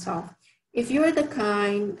to myself. If you're the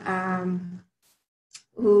kind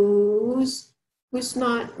who's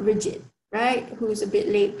not rigid, right? Who's a bit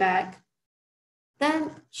laid back,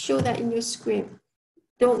 then show that in your script.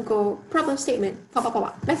 Don't go problem statement,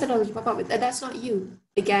 methodology, that's not you.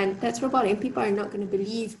 Again, that's robotic, and people are not going to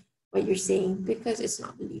believe what you're saying because it's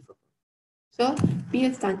not believable. So be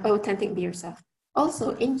authentic, be yourself.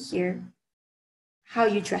 Also in here, how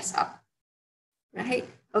you dress up, right?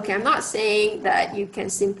 Okay, I'm not saying that you can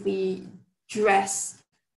simply dress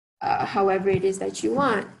however it is that you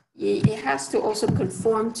want. It has to also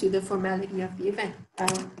conform to the formality of the event.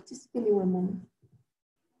 Just give me one moment.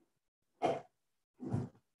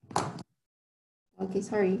 Okay,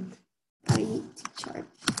 sorry. I need to charge.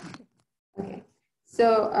 Okay,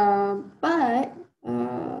 so but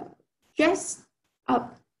dress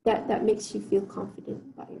up that makes you feel confident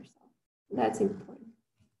about yourself. That's important.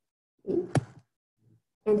 Okay?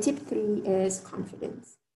 And tip 3 is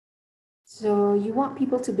confidence. So you want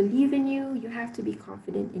people to believe in you, you have to be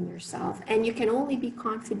confident in yourself. And you can only be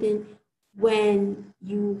confident when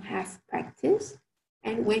you have practice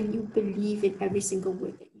and when you believe in every single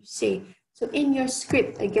word that you say. So in your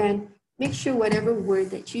script, again, make sure whatever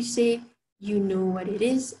word that you say, you know what it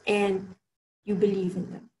is and you believe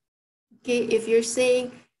in them. Okay, if you're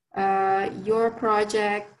saying your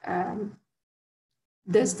project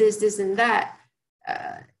does this, and that,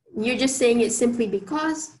 you're just saying it simply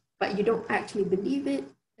because, but you don't actually believe it,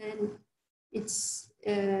 then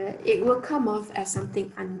it will come off as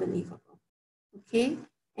something unbelievable. Okay,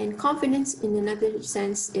 and confidence in another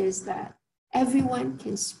sense is that everyone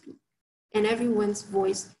can speak and everyone's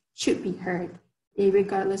voice should be heard,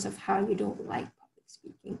 regardless of how you don't like public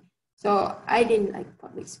speaking. So I didn't like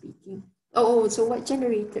public speaking. So what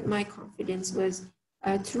generated my confidence was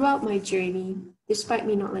throughout my journey, despite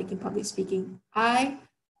me not liking public speaking, I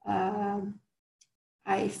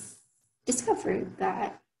discovered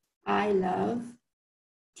that I love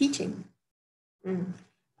teaching.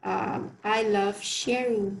 I love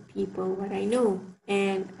sharing people what I know,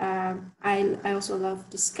 and I also love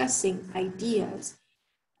discussing ideas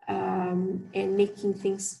and making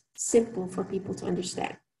things simple for people to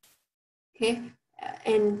understand. Okay,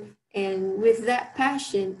 and with that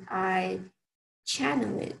passion, I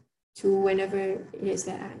channel it to whenever it is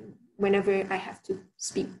that whenever I have to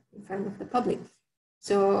speak in front of the public.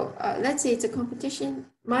 So let's say it's a competition.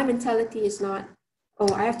 My mentality is not,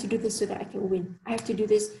 oh, I have to do this so that I can win. I have to do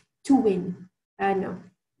this to win. No,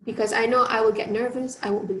 because I know I will get nervous. I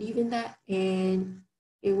won't believe in that, and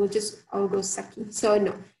it will just all go sucky. So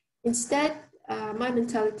no, instead, my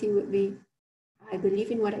mentality would be, I believe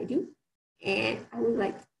in what I do, and I would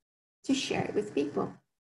like to share it with people.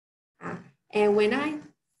 And when I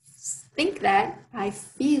think that, I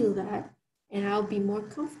feel that, and I'll be more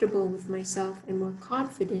comfortable with myself and more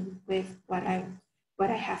confident with what I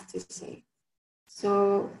have to say.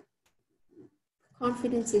 So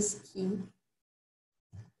confidence is key.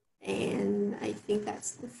 And I think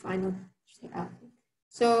that's the final step.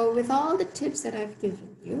 So with all the tips that I've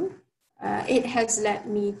given you, it has led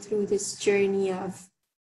me through this journey of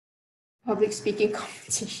public speaking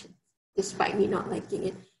competition, despite me not liking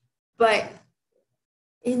it. But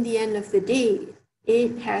in the end of the day,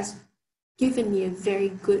 it has given me a very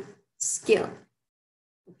good skill.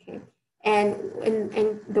 Okay. And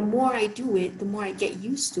the more I do it, the more I get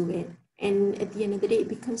used to it. And at the end of the day, it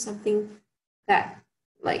becomes something that,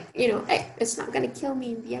 like, you know, it's not going to kill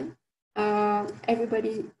me in the end.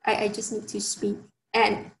 I just need to speak,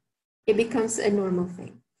 and it becomes a normal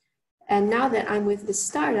thing. And now that I'm with the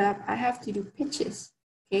startup, I have to do pitches.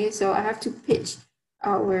 Okay, so I have to pitch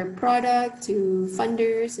our product to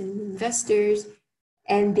funders and investors,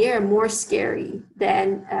 and they are more scary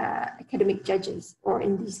than academic judges or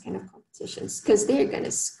in these kind of competitions, because they're going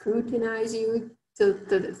to scrutinize you to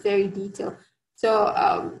the very detail. So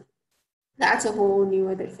that's a whole new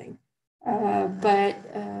other thing. But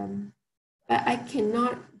I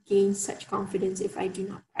cannot gain such confidence if I do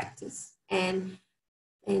not practice. And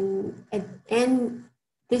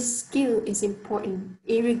this skill is important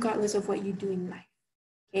regardless of what you do in life.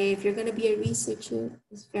 Okay, if you're going to be a researcher,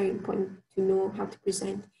 it's very important to know how to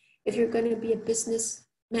present. If you're going to be a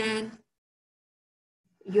businessman,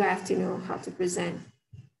 you have to know how to present.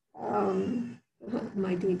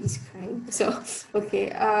 My baby's crying. So, okay.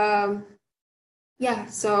 Yeah,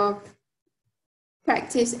 so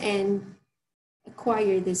practice and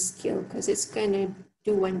acquire this skill, because it's going to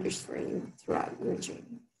do wonders for you throughout your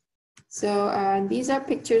journey. So these are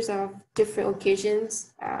pictures of different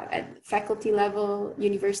occasions at faculty level,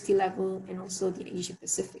 university level, and also the Asia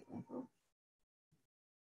Pacific level.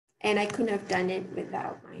 And I couldn't have done it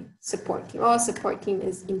without my support team. Our support team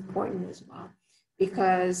is important as well,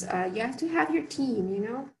 because you have to have your team, you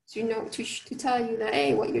know, to tell you that,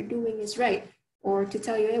 hey, what you're doing is right, or to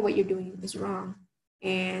tell you, hey, what you're doing is wrong,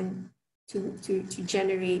 and to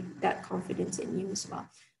generate that confidence in you as well.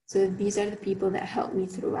 So these are the people that helped me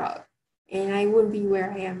throughout. And I wouldn't be where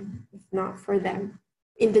I am if not for them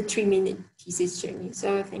in the 3-minute thesis journey.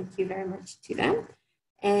 So thank you very much to them.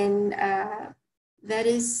 And that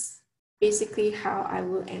is basically how I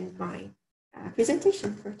will end my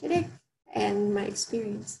presentation for today and my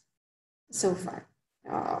experience so far.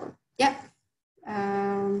 Yeah,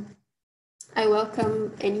 I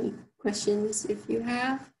welcome any questions if you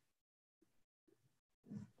have.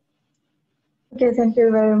 Okay, thank you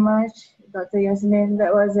very much, Dr. Yasmin.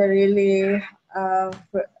 That was a really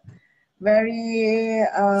very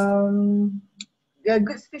a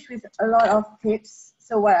good speech with a lot of tips.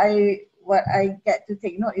 So what I get to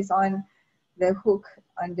take note is on the hook,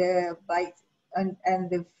 on the bite, and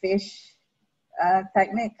the fish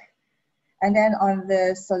technique, and then on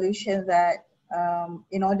the solution that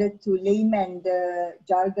in order to layman the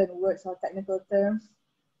jargon words or technical terms,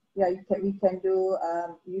 yeah, we can do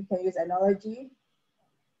you can use analogy,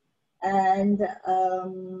 and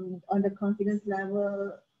on the confidence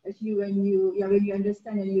level, actually when you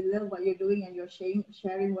understand and you love what you're doing and you're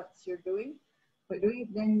sharing what you're doing,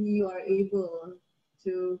 then you are able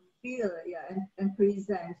to feel and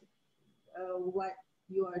present what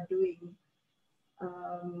you are doing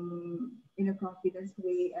in a confidence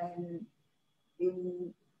way and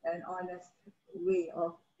in an honest way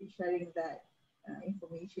of sharing that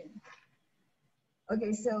information.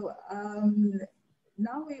 Okay, so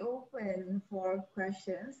now we open for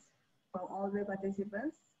questions from all the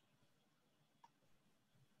participants.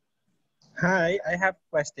 Hi, I have a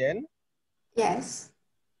question. Yes.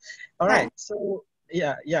 All right. So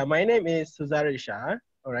yeah, my name is Suzarisha.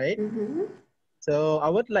 All right. So I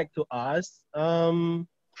would like to ask,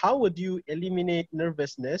 how would you eliminate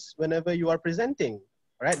nervousness whenever you are presenting?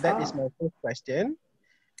 All right, that is my first question.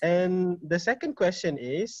 And the second question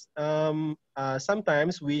is,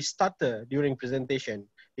 sometimes we stutter during presentation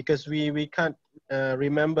because we can't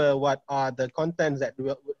remember what are the contents that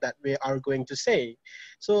we are going to say.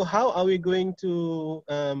 So how are we going to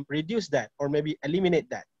reduce that or maybe eliminate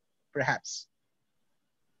that, perhaps?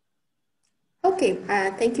 Okay,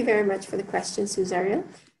 thank you very much for the question, Suzaria.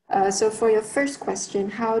 So for your first question,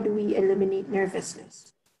 how do we eliminate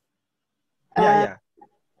nervousness?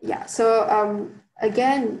 Yeah, so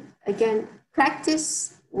again,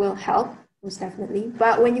 practice will help, most definitely.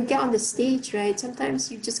 But when you get on the stage, right,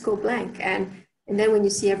 sometimes you just go blank. And then when you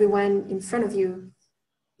see everyone in front of you,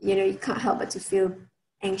 you know, you can't help but to feel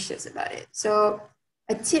anxious about it. So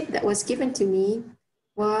a tip that was given to me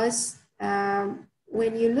was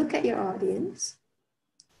when you look at your audience,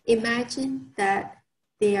 imagine that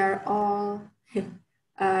they are all in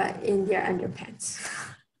their underpants.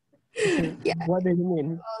 Yeah. What do you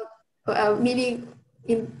mean? Meaning,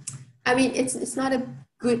 I mean, it's not a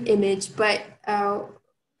good image, but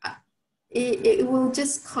it will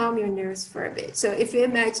just calm your nerves for a bit. So if you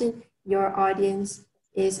imagine your audience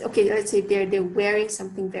is, okay, let's say they're wearing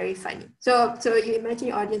something very funny. So you imagine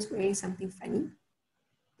your audience wearing something funny,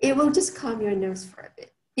 it will just calm your nerves for a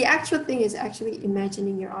bit. The actual thing is actually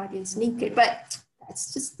imagining your audience naked, but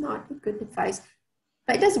that's just not a good advice.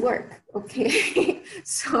 But it does work, okay?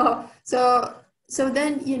 so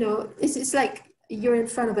then, you know, it's like you're in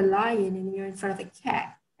front of a lion and you're in front of a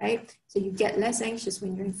cat, right? So you get less anxious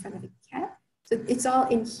when you're in front of a cat. So it's all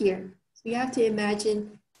in here. So you have to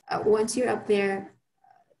imagine once you're up there,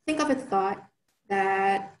 think of a thought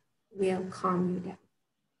that will calm you down.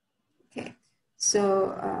 Okay,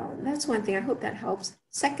 so that's one thing. I hope that helps.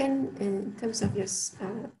 Second, in terms of your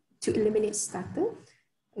to eliminate stutter,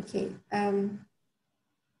 okay.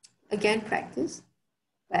 Again, practice.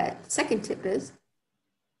 But second tip is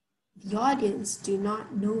the audience do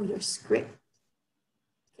not know your script.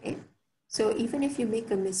 Okay, so even if you make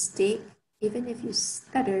a mistake, even if you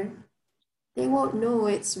stutter, they won't know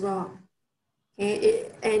it's wrong. Okay,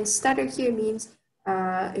 and stutter here means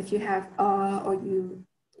if you have or you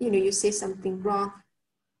say something wrong,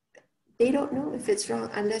 they don't know if it's wrong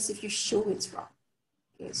unless if you show it's wrong.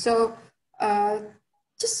 Okay, so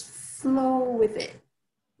just flow with it.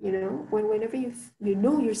 You know, whenever you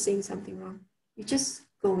know you're saying something wrong, you just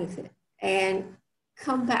go with it and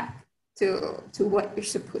come back to what you're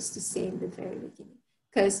supposed to say in the very beginning.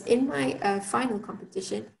 Because in my final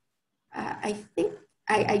competition, I think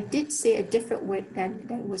I did say a different word than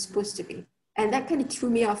it was supposed to be. And that kind of threw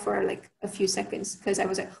me off for like a few seconds because I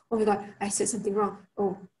was like, oh my God, I said something wrong.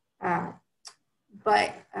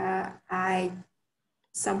 But I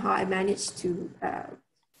managed to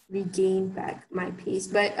regain back my pace.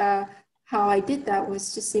 But how I did that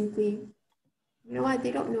was just simply, you know what,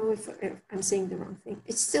 they don't know if I'm saying the wrong thing.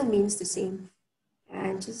 It still means the same.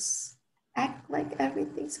 And just act like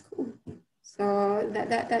everything's cool. So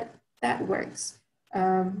that works.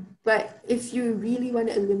 But if you really want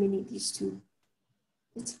to eliminate these two,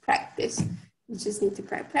 it's practice. You just need to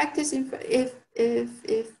practice. If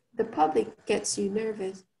the public gets you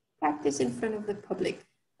nervous, practice in front of the public.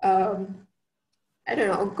 I don't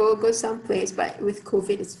know, go someplace, but with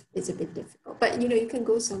COVID, it's a bit difficult. But you know, you can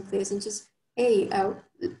go someplace and just, hey,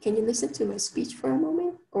 can you listen to my speech for a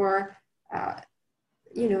moment? Or,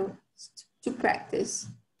 you know, to practice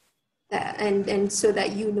that, and so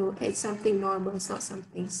that you know it's something normal, it's not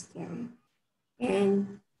something scary,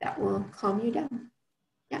 and that will calm you down.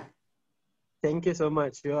 Yeah. Thank you so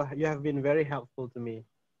much. You have been very helpful to me.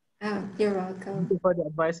 Oh, you're welcome. Thank you for the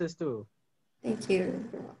advices too. Thank you.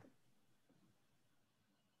 You're welcome.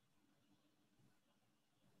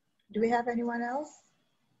 Do we have anyone else?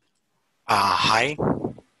 Hi.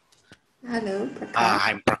 Hello, Prakash.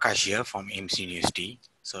 I'm Prakash here from MC University.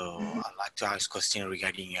 So I'd like to ask a question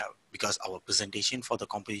regarding, because our presentation for the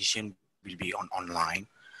competition will be online.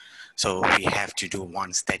 So we have to do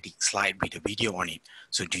one static slide with a video on it.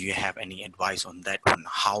 So do you have any advice on that, on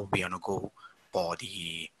how we are going to go for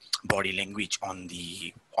the body language on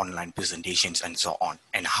the online presentations and so on?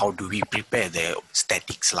 And how do we prepare the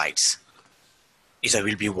static slides? It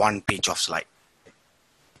will be one page of slide.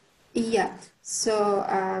 Yeah, so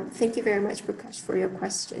thank you very much, Prakash, for your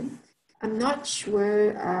question. I'm not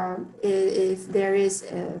sure if there is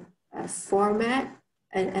a format,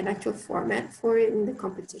 an actual format for it in the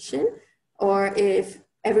competition, or if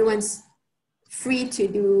everyone's free to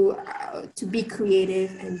do, to be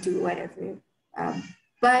creative and do whatever.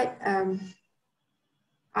 But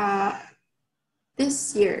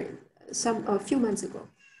this year, a few months ago,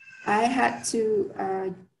 I had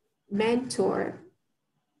to mentor.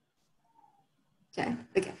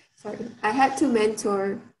 Sorry. I had to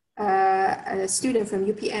mentor a student from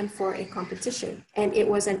UPM for a competition, and it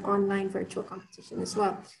was an online virtual competition as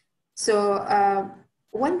well. So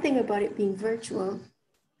one thing about it being virtual,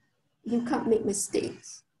 you can't make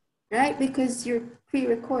mistakes, right? Because you're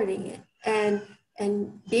pre-recording it, and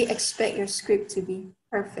they expect your script to be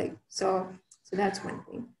perfect. So that's one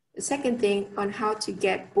thing. The second thing on how to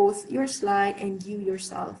get both your slide and you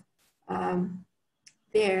yourself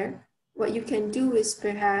there. What you can do is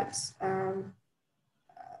perhaps,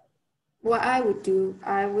 what I would do,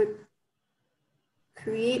 I would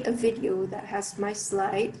create a video that has my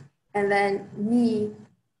slide and then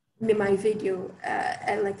my video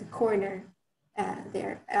at like a corner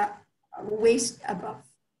there, waist above,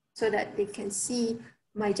 so that they can see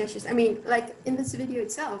my gestures. I mean, like in this video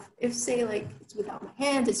itself, if say like it's without my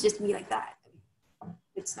hands, it's just me like that.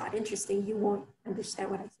 It's not interesting, you won't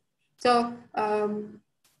understand what I say. So,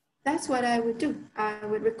 that's what I would do. I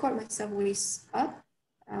would record myself waist up,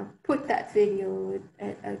 put that video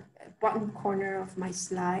at a bottom corner of my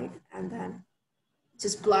slide, and then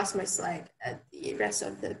just blast my slide at the rest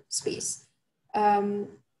of the space.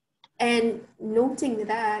 And noting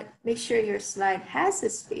that, make sure your slide has a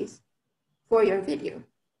space for your video.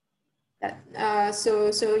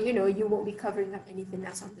 So you know, you won't be covering up anything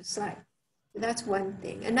that's on the slide. So that's one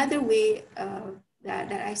thing. Another way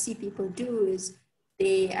that I see people do is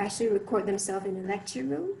they actually record themselves in a lecture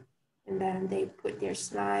room, and then they put their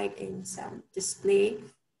slide in some display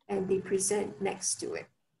and they present next to it.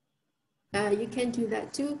 You can do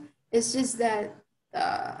that too. It's just that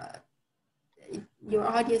your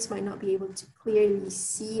audience might not be able to clearly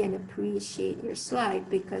see and appreciate your slide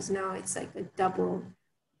because now it's like a double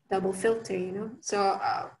filter, you know? So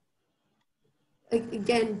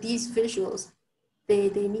again, these visuals, they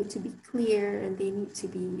need to be clear and they need to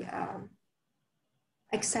be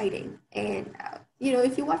exciting. And, you know,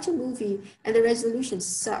 if you watch a movie and the resolution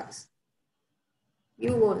sucks,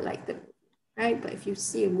 you won't like the movie, right? But if you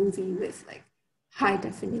see a movie with like high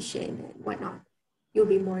definition and whatnot, you'll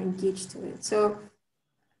be more engaged to it. So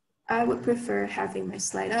I would prefer having my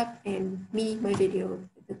slide up and my video in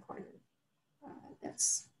the corner.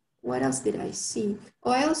 That's, what else did I see?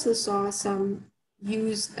 Oh, I also saw some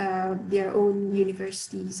use their own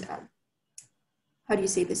universities, how do you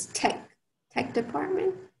say this, tech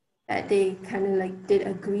department, that they kind of like did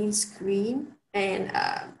a green screen and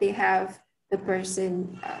they have the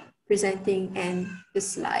person presenting and the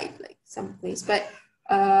slide like someplace. But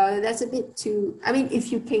that's a bit too, I mean,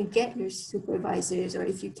 if you can get your supervisors or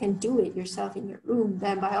if you can do it yourself in your room,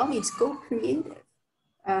 then by all means go creative.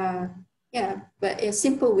 Yeah, but a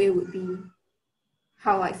simple way would be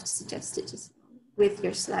how I've suggested, just with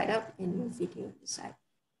your slide up and your video on the side.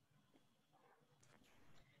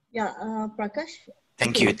 Yeah, Prakash.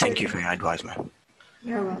 Thank you for your advice, ma'am.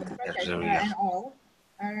 You're welcome. And all,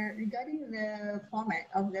 regarding the format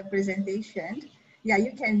of the presentation, yeah,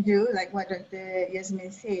 you can do like what Dr.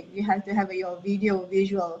 Yasmin said. You have to have your video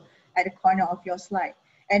visual at the corner of your slide.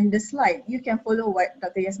 And the slide, you can follow what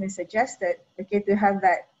Dr. Yasmin suggested, okay, to have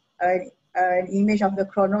that an image of the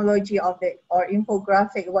chronology of the, or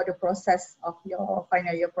infographic about the process of your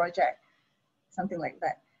final year project, something like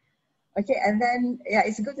that. Okay, and then, yeah,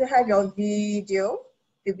 it's good to have your video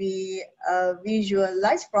to be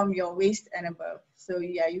visualized from your waist and above. So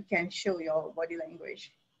yeah, you can show your body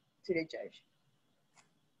language to the judge.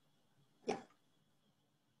 Yeah.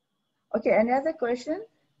 Okay, any other question?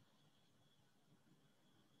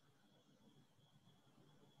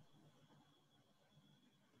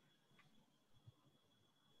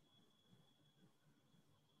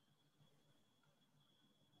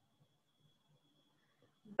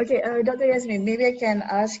 Okay, Dr. Yasmin, maybe I can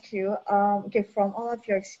ask you, okay, from all of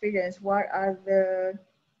your experience, what are the,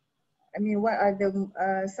 what are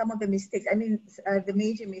the, some of the mistakes, the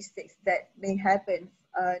major mistakes that may happen,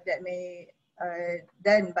 that may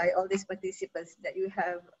done by all these participants that you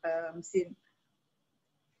have seen?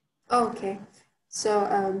 Okay,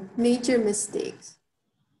 so major mistakes.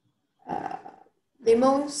 The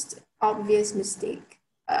most obvious mistake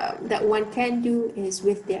that one can do is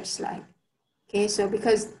with their slide. Okay, so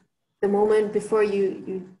because the moment before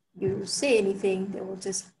you say anything, they will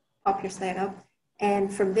just pop your slide up. And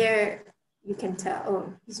from there, you can tell,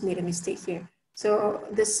 oh, he's made a mistake here. So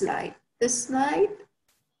the slide,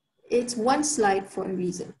 it's one slide for a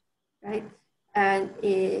reason, right? And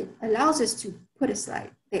it allows us to put a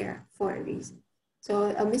slide there for a reason.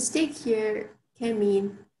 So a mistake here can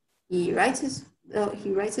mean he writes his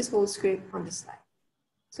whole script on the slide.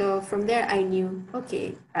 So from there, I knew,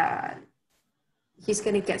 okay, he's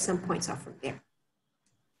going to get some points off from there.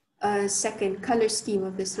 Second, color scheme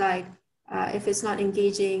of the slide. If it's not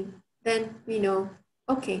engaging, then we know,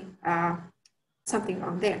 okay, something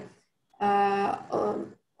wrong there.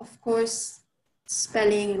 Of course,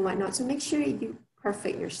 spelling and whatnot. So make sure you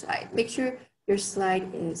perfect your slide. Make sure your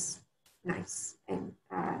slide is nice and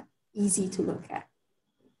easy to look at.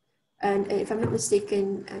 And if I'm not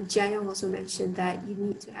mistaken, Jiayong also mentioned that you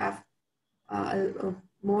need to have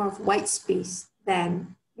more of white space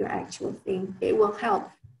than your actual thing. It will help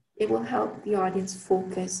the audience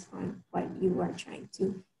focus on what you are trying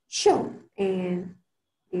to show, and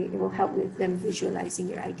it will help with them visualizing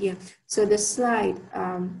your idea. So the slide,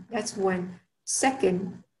 that's one.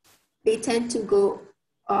 Second, they tend to go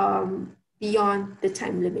beyond the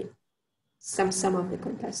time limit, some of the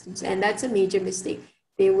contestants, and that's a major mistake.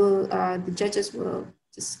 They will, the judges will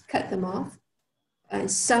just cut them off. And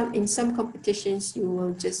in some competitions, you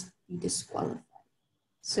will just be disqualified.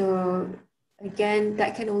 So again,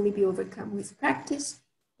 that can only be overcome with practice,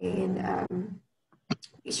 and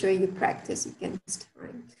be sure you practice against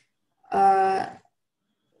time.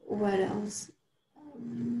 What else?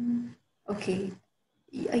 Okay,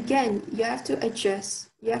 again, you have to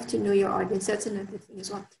adjust. You have to know your audience. That's another thing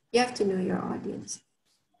as well. You have to know your audience.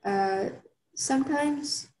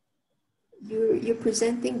 Sometimes you're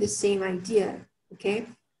presenting the same idea, okay,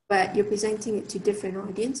 but you're presenting it to different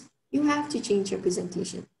audience, you have to change your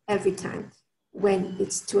presentation every time when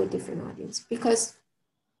it's to a different audience, because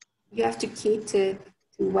you have to cater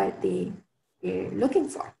to what they're looking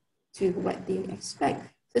for, to what they expect.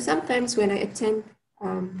 So sometimes when I attend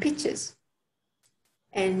pitches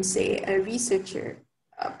and say a researcher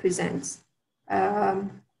presents,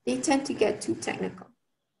 they tend to get too technical.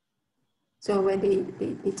 So when they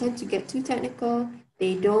tend to get too technical,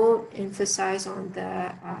 they don't emphasize on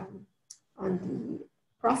the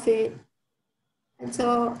profit. And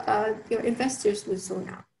so your investors will zone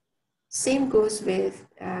out. Same goes with,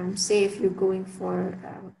 say, if you're going for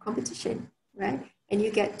competition, right? And you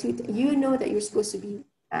get to, you know that you're supposed to be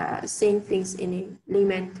saying things in a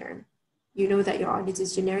layman term. You know that your audience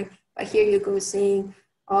is generic, but here you go saying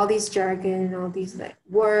all these jargon, all these like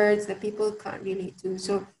words that people can't relate to.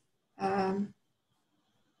 So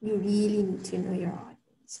you really need to know your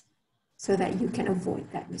audience so that you can avoid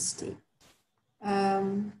that mistake.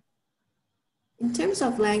 In terms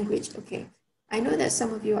of language, okay, I know that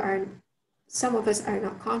some of us are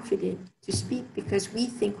not confident to speak because we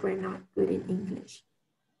think we're not good in English.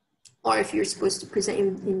 Or if you're supposed to present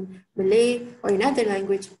in Malay or in other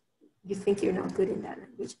language, you think you're not good in that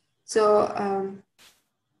language. So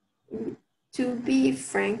to be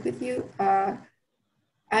frank with you,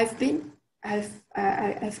 I've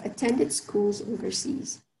attended schools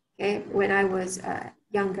overseas, okay, when I was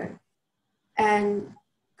younger, and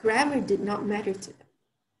grammar did not matter to them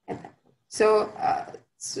at that point. So,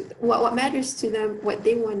 what matters to them, what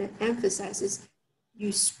they want to emphasize is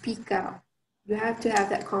you speak out. You have to have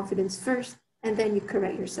that confidence first, and then you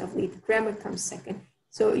correct yourself later. Grammar comes second.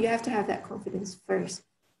 So you have to have that confidence first.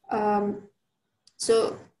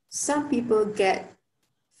 So some people get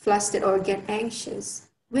flustered or get anxious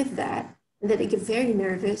with that, and then they get very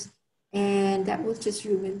nervous, and that will just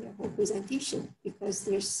ruin their whole presentation because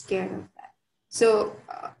they're scared of that. So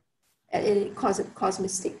and it cause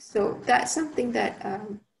mistakes. So that's something that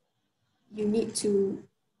you need to,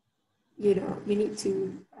 hold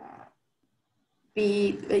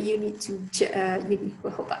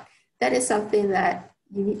on. That is something that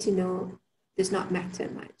you need to know does not matter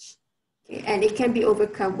much. Okay? And it can be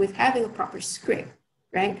overcome with having a proper script,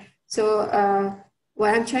 right? So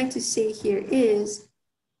what I'm trying to say here is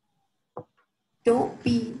don't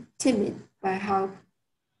be timid by how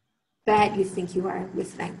bad you think you are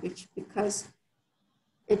with language, because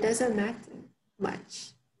it doesn't matter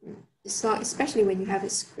much. It's not, especially when you have a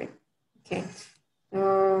script. Okay.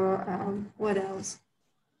 So what else?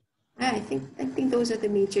 I think those are the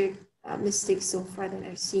major mistakes so far that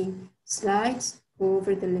I've seen. Slides go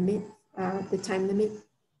over the limit, the time limit,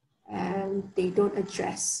 and they don't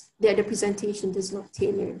address, the presentation does not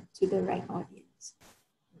tailor to the right audience.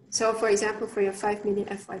 So for example, for your 5-minute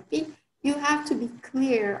FYP, you have to be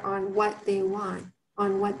clear on what they want,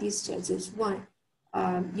 on what these judges want.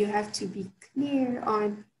 You have to be clear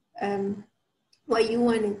on what you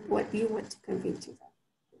want to convey to them.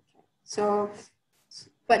 Okay. So,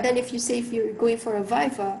 but then if you're going for a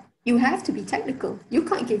Viva, you have to be technical. You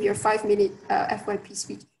can't give your 5-minute FYP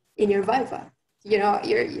speech in your Viva. You know,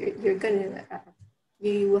 you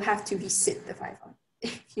will have to resit the Viva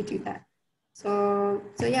if you do that. So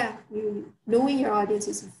yeah, knowing your audience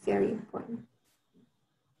is very important.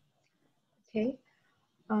 Okay,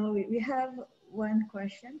 we have one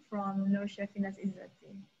question from Nur Shafinas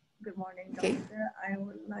Izzati. Good morning, okay. Doctor. I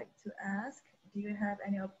would like to ask, do you have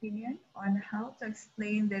any opinion on how to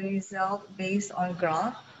explain the result based on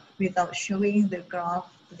graph without showing the graph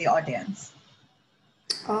to the audience?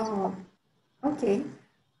 Oh, okay.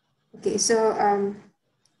 Okay, so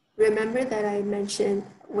remember that I mentioned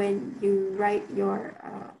when you write your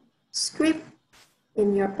script,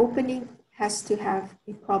 in your opening has to have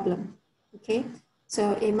a problem, okay?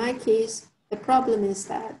 So in my case, the problem is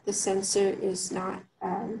that the sensor is not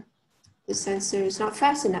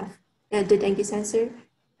fast enough. And the dengue sensor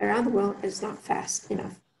around the world is not fast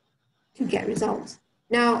enough to get results.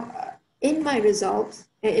 Now, in my results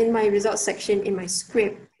section in my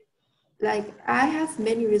script, like I have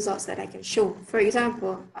many results that I can show. For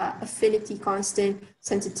example, affinity constant,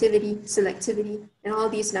 sensitivity, selectivity, and all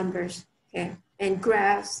these numbers, okay, and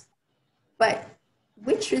graphs. But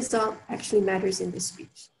which result actually matters in this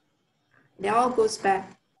speech? It all goes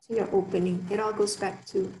back to your opening. It all goes back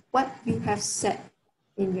to what you have said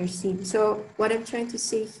in your scene. So what I'm trying to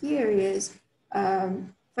say here is,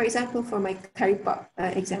 for example, for my Karipap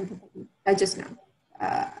example just now,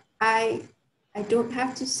 I don't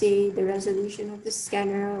have to say the resolution of the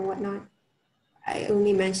scanner or whatnot. I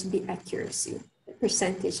only mentioned the accuracy.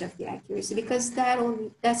 percentage of the accuracy, because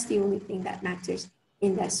that's the only thing that matters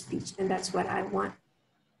in that speech. And that's what I want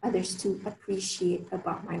others to appreciate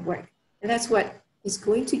about my work. And that's what is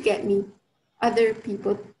going to get me other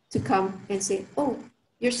people to come and say, oh,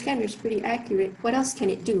 your scanner is pretty accurate. What else can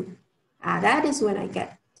it do? That is when I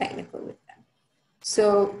get technical with them.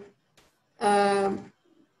 So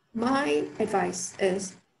my advice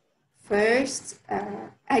is first,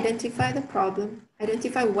 identify the problem,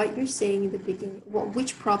 identify what you're saying in the beginning,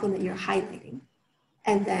 which problem that you're highlighting.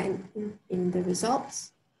 And then in the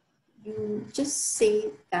results, you just say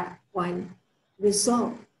that one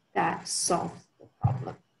result that solves the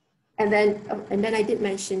problem. And then I did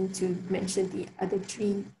mention the other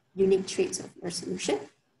 3 unique traits of your solution.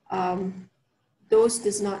 Those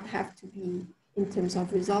does not have to be in terms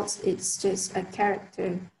of results. It's just a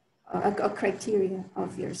character, a criteria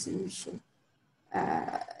of your solution.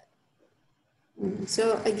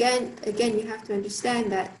 So again, you have to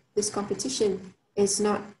understand that this competition is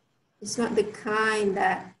not the kind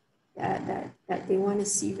that they want to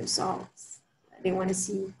see results. They want to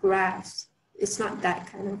see graphs. It's not that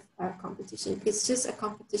kind of competition. It's just a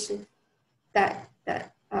competition that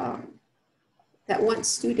wants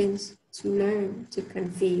students to learn to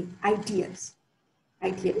convey ideas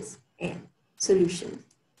and solutions.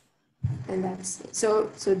 And that's it. So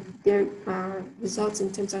their results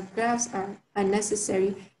in terms of graphs are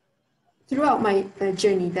necessary throughout my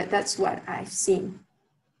journey. That's what I've seen.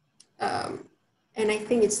 And I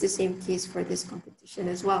think it's the same case for this competition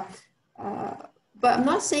as well. But I'm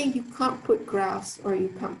not saying you can't put graphs or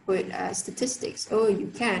you can't put statistics. Oh,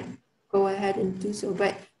 you can. Go ahead and do so.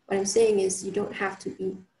 But what I'm saying is you don't have to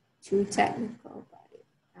be too technical about it.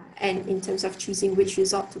 And in terms of choosing which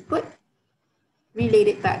result to put, relate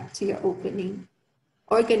it back to your opening,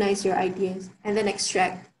 organize your ideas, and then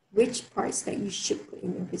extract which parts that you should put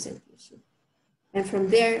in your presentation. And from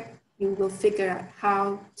there, you will figure out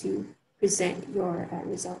how to present your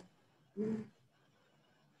result.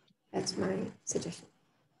 That's my suggestion.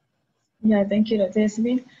 Yeah, thank you, Dr.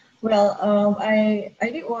 Yasmin. Well, I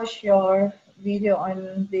did watch your video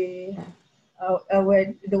on the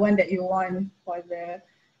one that you won for the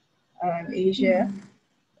Asia.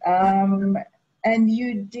 And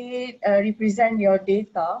you did represent your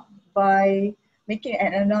data by making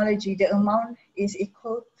an analogy. The amount is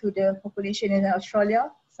equal to the population in Australia,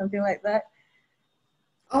 something like that.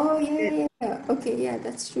 Oh, yeah. Okay, yeah,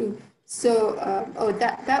 that's true. So,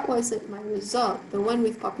 that wasn't my result. The one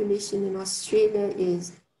with population in Australia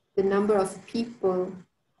is the number of people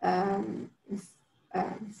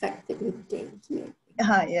infected with dengue.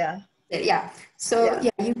 Yeah. Yeah. So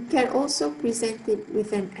yeah, you can also present it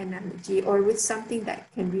with an analogy or with something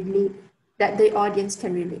that can relate, that the audience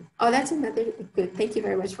can relate. Oh, that's another good. Thank you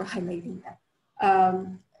very much for highlighting that.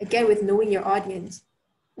 Again, with knowing your audience,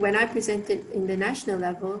 when I presented in the national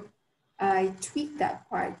level, I tweaked that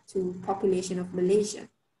part to population of Malaysia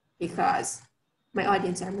because my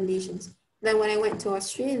audience are Malaysians. Then when I went to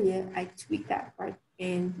Australia, I tweaked that part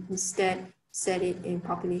and instead set it in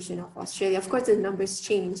population of Australia. Of course, the numbers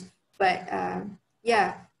change. But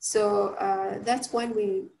yeah, so that's one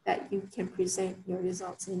way that you can present your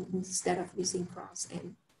results instead of using graphs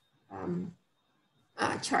and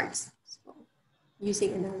charts. So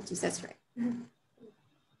using analogies, that's right.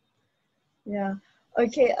 Yeah.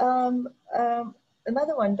 Okay.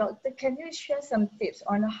 Another one, Doctor. Can you share some tips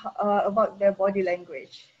on about their body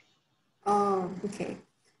language? Oh, okay.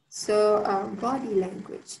 So body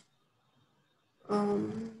language.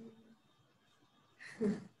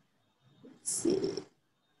 See,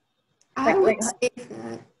 I would say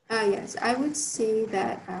that, yes, I would say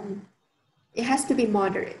that it has to be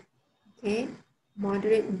moderate, okay?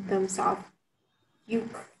 Moderate in terms of you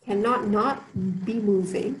cannot not be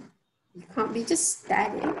moving. You can't be just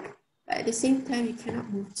static, but at the same time, you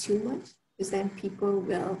cannot move too much because then people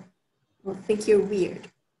will think you're weird.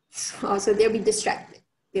 So they'll be distracted.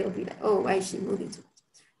 They'll be like, oh, why is she moving too much?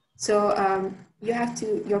 So you have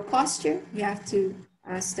to, your posture, you have to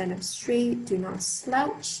stand up straight, do not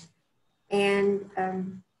slouch. And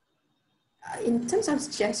in terms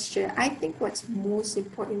of gesture, I think what's most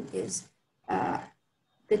important is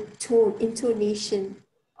the tone, intonation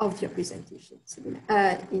of your presentation,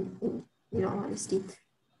 in all honesty,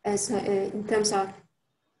 as in terms of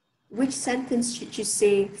which sentence should you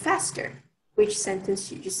say faster, which sentence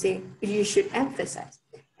should you say, you should emphasize.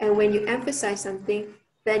 And when you emphasize something,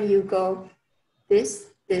 then you go this,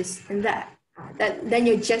 and that. Then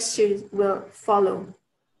your gestures will follow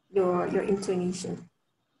your intonation.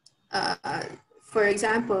 For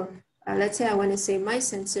example, let's say I want to say my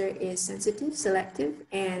sensor is sensitive, selective,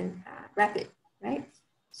 and rapid, right?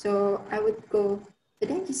 So I would go The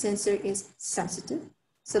dengue sensor is sensitive,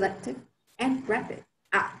 selective, and rapid.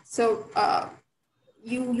 So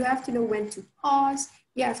you have to know when to pause.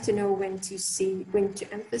 You have to know when to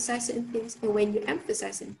emphasize certain things. And when you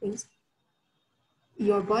emphasize certain things,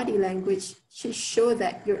 your body language should show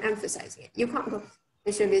that you're emphasizing it. You can't go,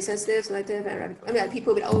 it should be sensitive, selective, and rapid. I mean, like,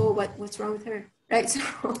 people will be, oh, what's wrong with her, right?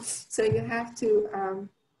 So you have to,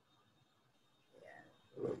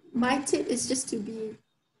 my tip is just to be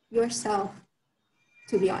yourself,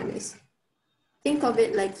 to be honest. Think of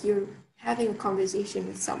it like you're having a conversation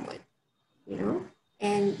with someone, you know,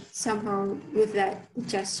 and somehow with that, the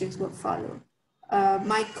gestures will follow.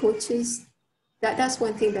 My coaches, that's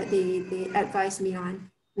one thing that they advise me on,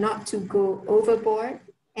 not to go overboard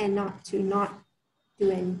and not to not do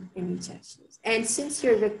any gestures. And since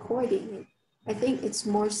you're recording it, I think it's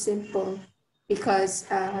more simple because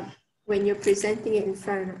when you're presenting it in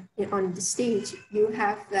front on the stage, you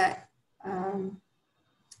have that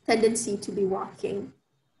tendency to be walking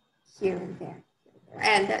here and there.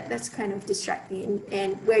 And that's kind of distracting.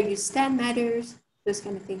 And where you stand matters, those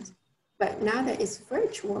kind of things. But now that it's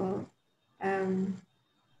virtual,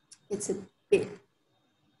 it's a bit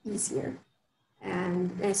easier.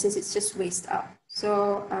 And since it's just waist up.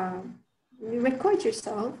 So you record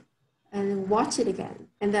yourself and watch it again.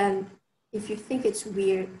 And then if you think it's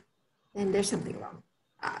weird, then there's something wrong.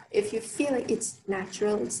 If you feel like it's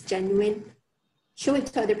natural, it's genuine, show it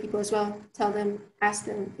to other people as well. Tell them, ask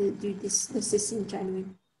them, do this seem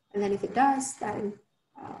genuine? And then if it does, then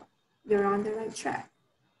you're on the right track.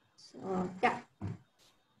 So, yeah.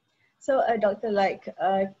 So, Doctor, like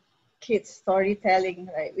kids storytelling,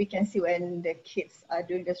 right? We can see when the kids are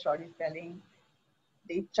doing the storytelling,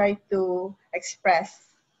 they try to express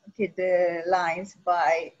the lines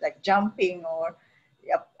by like jumping or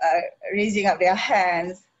raising up their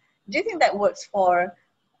hands. Do you think that works for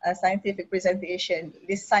a scientific presentation,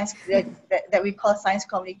 this science that we call science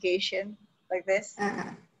communication, like this?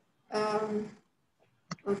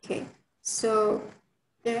 Okay, so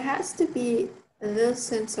there has to be a little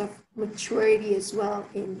sense of maturity as well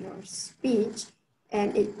in your speech,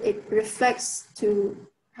 and it reflects to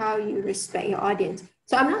how you respect your audience.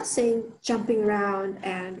 So I'm not saying jumping around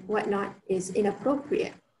and whatnot is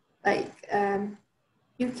inappropriate. Like,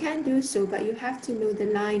 you can do so, but you have to know the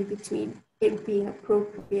line between it being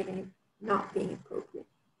appropriate and not being appropriate.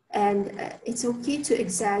 And it's okay to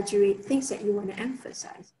exaggerate things that you want to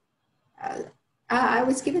emphasize. I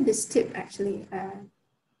was given this tip, actually.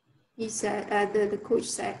 He said, the coach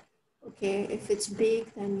said, okay, if it's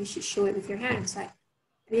big, then you should show it with your hands. Like,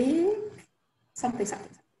 big, something,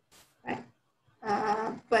 right?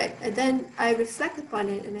 But then I reflected upon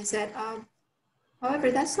it and I said,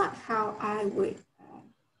 however, that's not how I would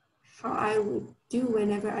do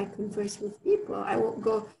whenever I converse with people. I won't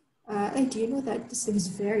go, hey, do you know that this thing is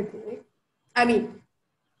very big? I mean,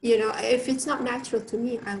 you know, if it's not natural to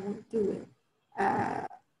me, I won't do it.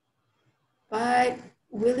 But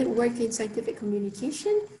will it work in scientific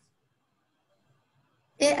communication?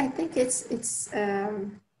 I think it's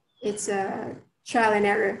a trial and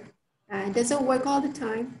error. It doesn't work all the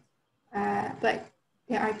time, but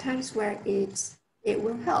there are times where it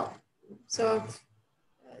will help. So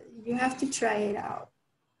you have to try it out,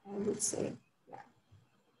 I would say.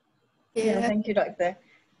 Yeah, thank you, Doctor.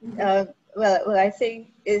 Well, I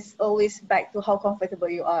think it's always back to how comfortable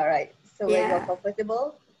you are, right? So when you're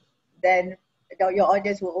comfortable, then your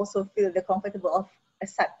audience will also feel the comfortable of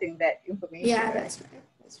accepting that information. Yeah, right? That's right.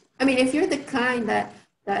 I mean, if you're the kind that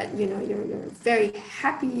you know, you're very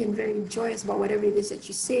happy and very joyous about whatever it is that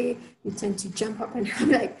you say, you tend to jump up and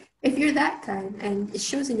down. Like, if you're that kind and it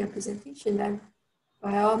shows in your presentation, then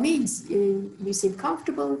by all means, you seem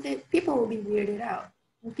comfortable with it, people will be weirded out.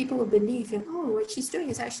 And people will believe, oh, what she's doing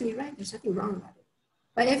is actually right. There's nothing wrong about it.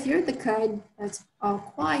 But if you're the kind that's all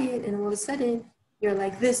quiet and all of a sudden you're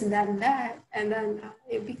like this and that, and then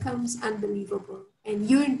it becomes unbelievable. And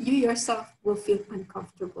you yourself will feel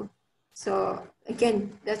uncomfortable. So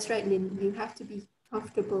again, that's right, Lynn. You have to be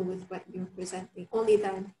comfortable with what you're presenting. Only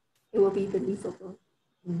then it will be believable.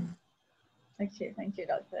 Okay, thank you,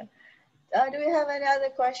 Doctor. Do we have any other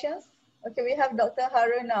questions? Okay, we have Dr.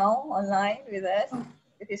 Harun now online with us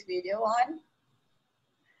with his video on.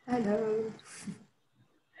 Hello.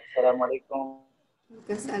 Assalamualaikum.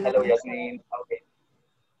 Hello, Yasmin.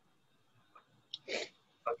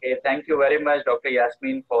 Okay, thank you very much, Dr.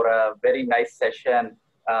 Yasmin, for a very nice session.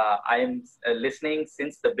 I'm listening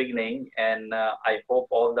since the beginning, and I hope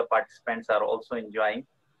all the participants are also enjoying.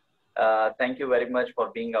 Thank you very much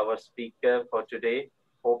for being our speaker for today.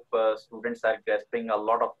 Hope students are grasping a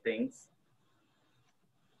lot of things.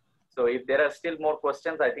 So if there are still more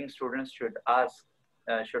questions, I think students should ask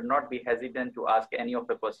should not be hesitant to ask any of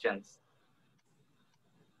the questions.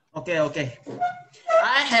 Okay, okay.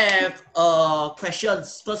 I have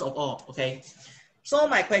questions first of all, okay. So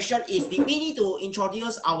my question is, did we need to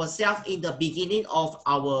introduce ourselves in the beginning of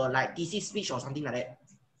our like thesis speech or something like that?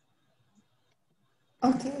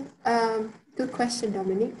 Okay, good question,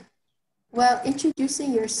 Dominic. Well,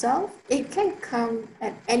 introducing yourself, it can come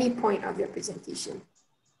at any point of your presentation.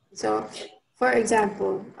 So, for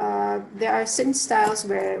example, there are certain styles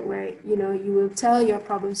where you know you will tell your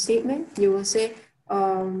problem statement. You will say,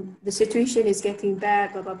 the situation is getting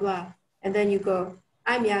bad, blah blah blah, and then you go,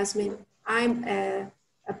 "I'm Yasmin. I'm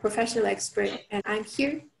a professional expert, and I'm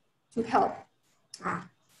here to help."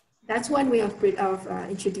 That's one way of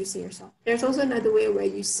introducing yourself. There's also another way where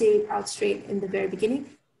you say it out straight in the very beginning.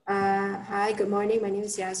 Hi, good morning. My name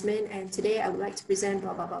is Yasmin, and today I would like to present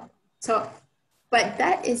blah blah blah. So, but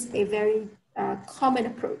that is a very common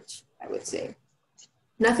approach, I would say.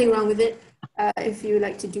 Nothing wrong with it. If you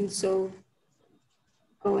like to do so,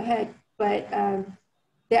 go ahead. But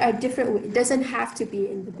there are different ways. It doesn't have to be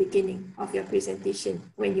in the beginning of your presentation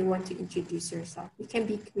when you want to introduce yourself. You can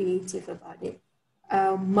be creative about it.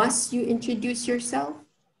 Must you introduce yourself?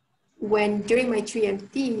 During my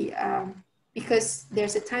 3MT, because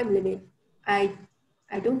there's a time limit, I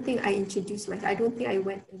don't think I introduced myself. I don't think I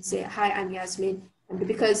went and said, "Hi, I'm Yasmin,"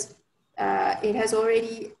 because it has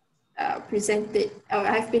already presented, or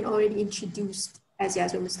I've been already introduced as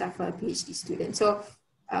Yasmin Mustapha, a PhD student. So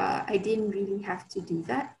I didn't really have to do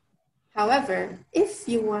that. However, if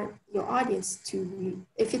you want your audience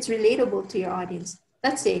if it's relatable to your audience,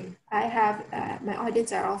 let's say I have, my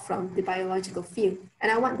audience are all from the biological field,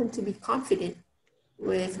 and I want them to be confident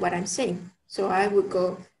with what I'm saying. So I would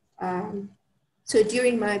go, so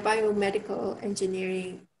during my biomedical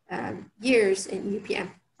engineering years in UPM,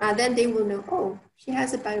 then they will know, oh, she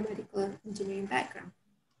has a biomedical engineering background.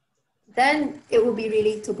 Then it will be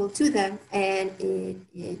relatable to them, and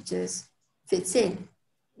it just fits in,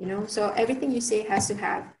 you know? So everything you say has to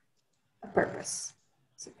have a purpose.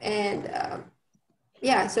 And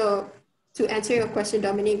yeah, so to answer your question,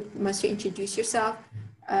 Dominic, must you introduce yourself?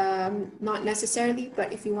 Not necessarily,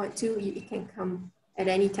 but if you want to, it can come at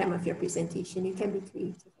any time of your presentation. You can be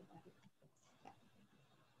creative about it.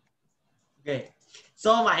 Yeah. Okay,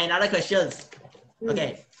 so my another questions.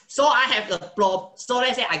 Okay, so I have the problem. So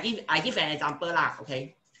let's say I give an example lah.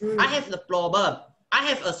 Okay, I have the problem. I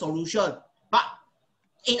have a solution, but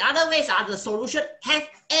in other ways, the solution has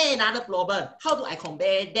another problem. How do I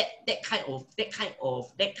compare that kind of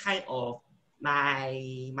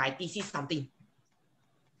my thesis something?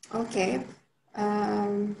 Okay.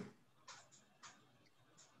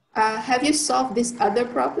 Have you solved this other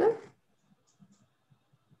problem?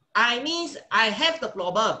 I mean, I have the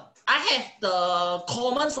problem. I have the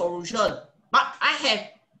common solution, but I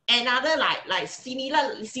have another like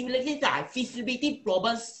similarly like feasibility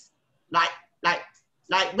problems, like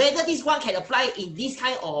whether this one can apply in this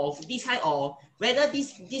kind of whether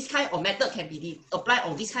this kind of method can be applied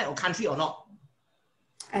on this kind of country or not.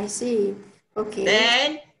 I see. Okay.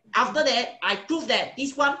 Then after that, I prove that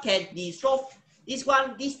this one can be solved. This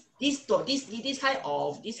kind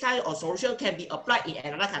of solution can be applied in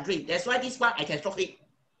another country. That's why this one I can solve it.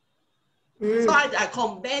 So I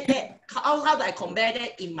compare that. How do I compare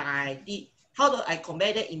that in my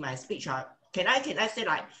speech? Can I say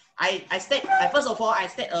like I state first of all I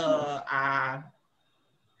state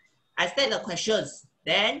the questions.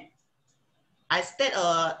 Then I state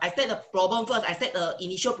the problem first. I state the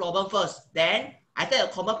initial problem first. Then I state a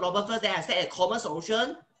common problem first. Then I state a common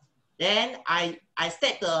solution. Then I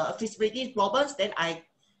state the feasibility problems. Then I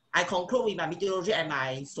conclude with my methodology and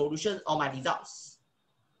my solution or my results.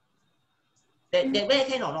 That way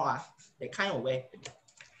can or not? That kind of way.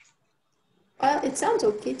 Well, it sounds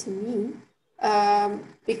okay to me,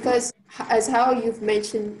 because as how you've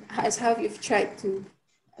mentioned, as how you've tried to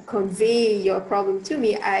convey your problem to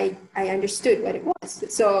me, I understood what it was.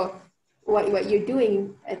 So what you're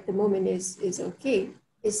doing at the moment is okay.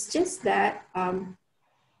 It's just that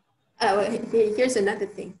here's another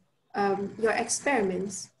thing. Your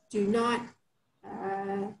experiments do not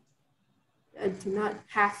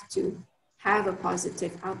have to have a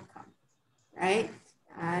positive outcome, right?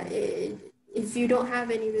 If you don't have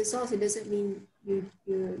any results, it doesn't mean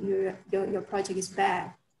your project is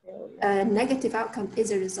bad. A negative outcome is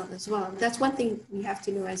a result as well. That's one thing we have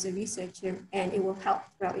to know as a researcher, and it will help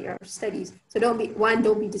throughout your studies. So don't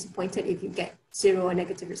be disappointed if you get 0 or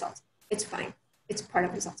negative results. It's fine. It's part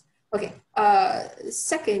of results. Okay.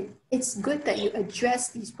 Second, it's good that you address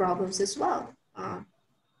these problems as well,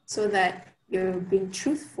 so that you're being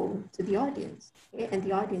truthful to the audience, okay? And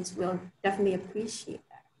the audience will definitely appreciate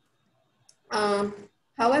that.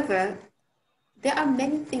 However, there are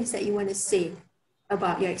many things that you want to say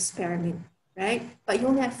about your experiment, right? But you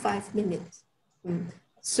only have 5 minutes.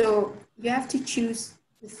 So you have to choose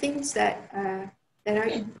the things that are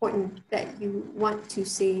important that you want to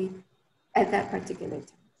say at that particular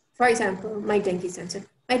time. For example, my dengue sensor.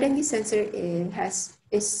 My dengue sensor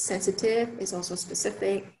is sensitive, is also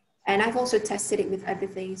specific, and I've also tested it with other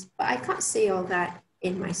things, but I can't say all that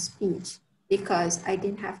in my speech because I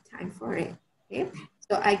didn't have time for it. Okay,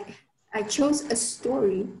 so I chose a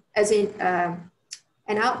story, as in an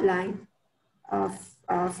outline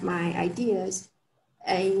of my ideas.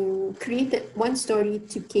 I created one story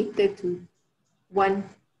to cater to one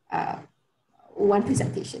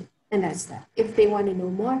presentation, and that's that. If they want to know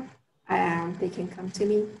more, they can come to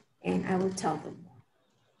me and I will tell them more.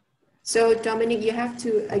 So Dominic, you have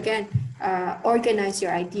to, again, organize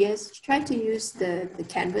your ideas. Try to use the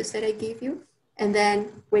canvas that I gave you. And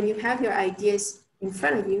then when you have your ideas in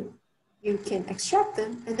front of you, you can extract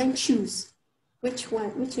them and then choose which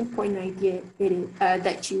important idea it is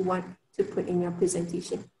that you want to put in your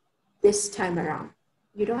presentation this time around.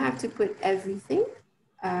 You don't have to put everything,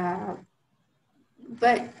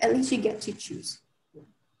 but at least you get to choose.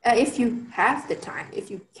 If you have the time, if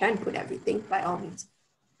you can put everything, by all means.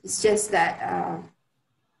 It's just that I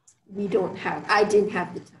didn't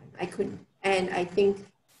have the time. I couldn't. And I think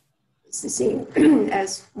it's the same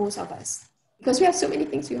as most of us, because we have so many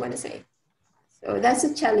things we want to say. So that's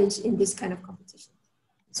a challenge in this kind of competition.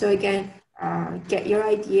 So again, get your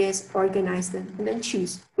ideas, organize them, and then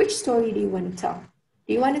choose which story do you want to tell.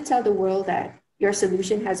 Do you want to tell the world that your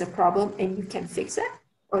solution has a problem and you can fix it?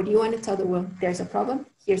 Or do you want to tell the world there's a problem,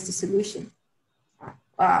 here's the solution?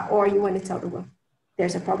 Or you want to tell the world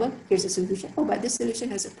there's a problem, here's a solution. Oh, but this solution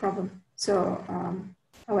has a problem. So,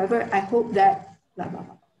 however, I hope that blah, blah,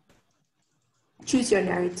 blah. Choose your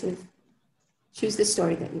narrative. Choose the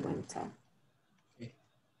story that you want to tell. Okay.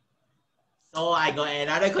 So I got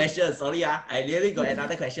another question. Sorry, I really got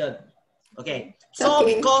another question. Okay. So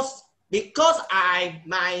okay. because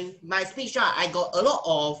my speech, I got a lot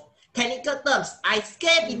of technical terms. I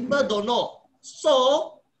scare people don't know.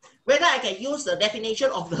 So whether I can use the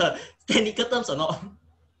definition of the technical terms or not.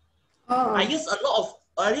 Oh. I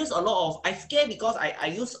scare because I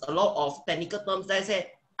use a lot of technical terms. That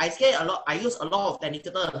I said I use a lot of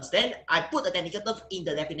technical terms. Then I put the technical terms in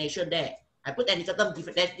the definition there. I put technical terms,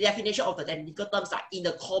 the definition of the technical terms are in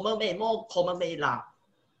the common way, more common way lah.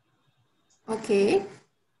 Okay.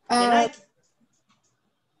 Can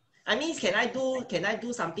I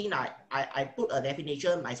do something like I put a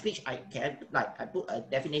definition, my speech I put a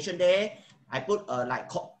definition there, I put a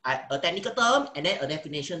technical term and then a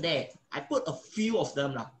definition there. I put a few of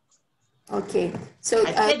them lah. Okay. So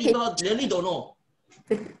I think people really don't know.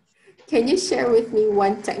 Can you share with me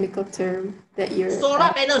one technical term that you're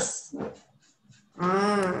solar panels?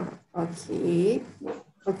 Okay.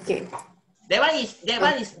 Okay. That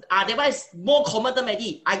one is more common term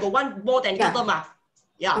already. I got one more technical term.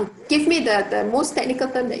 Yeah. Give me the most technical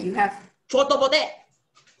term that you have. Photovoltaic.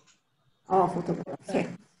 Oh, photovoltaic. Okay.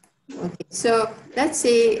 Okay. So let's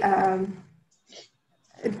say,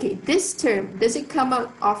 okay, this term, does it come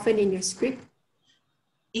out often in your script?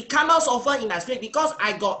 It comes out often in my script because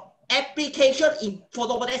I got application in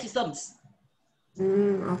photovoltaic systems.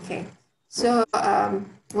 Okay. So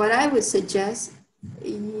what I would suggest,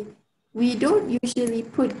 we don't usually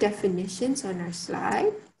put definitions on our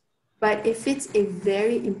slide. But if it's a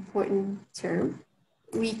very important term,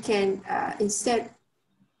 we can instead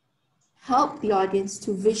help the audience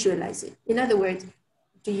to visualize it. In other words,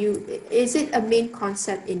 is it a main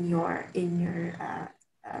concept in your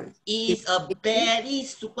it's a very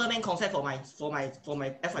Superman concept for my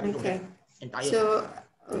FYP okay.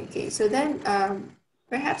 entire. So then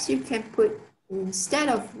perhaps you can put, instead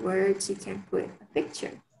of words, you can put a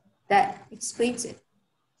picture that explains it.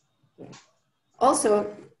 Okay. Also,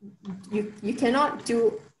 you cannot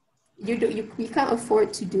do, you can't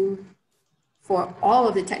afford to do for all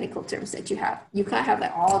of the technical terms that you have. You can't have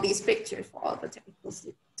like all these pictures for all the technical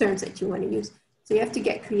terms that you want to use. So you have to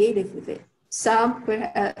get creative with it.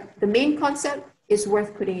 The main concept is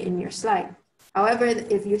worth putting in your slide. However,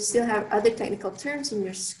 if you still have other technical terms in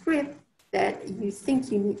your script that you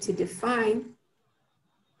think you need to define,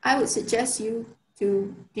 I would suggest you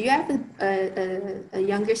to, do you have a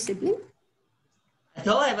younger sibling? I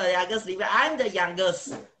don't have a younger sibling. I'm the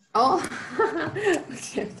youngest. Oh,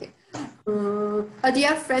 okay. Do you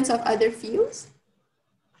have friends of other fields?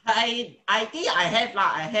 I think I have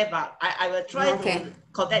lah. I will try to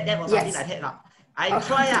contact them or something like that lah. I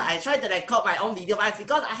try to record my own video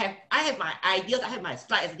because I have my ideas, I have my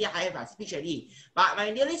slides, I have my speech already. But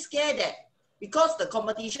I'm really scared that because the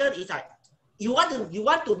competition is like you want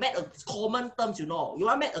to make a common terms, you know. You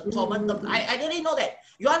want to make a common terms. I really know that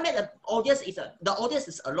you want to make the audience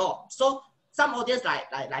is a lot. So some audience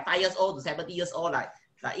like 5 years old to 70 years old, like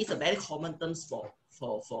it's a very common terms for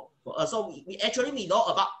us. So we actually know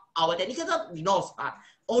about our technical term, we know, but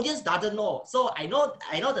audience doesn't know. So I know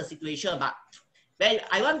the situation, but when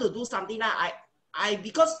I want to do something that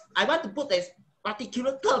because I want to put this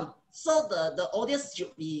particular term, so the audience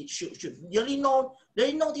should really know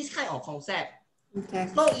this kind of concept. Okay.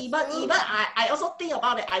 So even I also think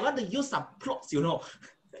about it. I want to use some props, you know.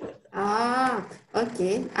 Ah,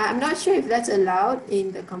 okay. I'm not sure if that's allowed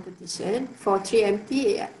in the competition. For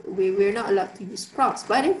 3MT, we're not allowed to use props,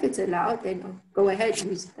 but if it's allowed, then go ahead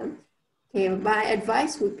and use them. Okay, my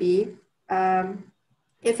advice would be,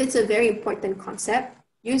 if it's a very important concept,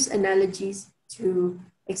 use analogies to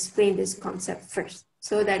explain this concept first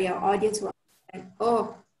so that your audience will understand,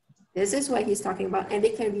 oh, this is what he's talking about, and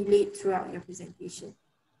they can relate throughout your presentation.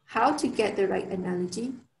 How to get the right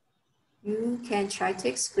analogy? You can try to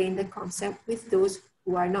explain the concept with those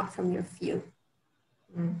who are not from your field,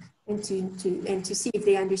 and to see if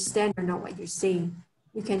they understand or not what you're saying.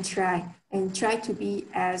 You can try to be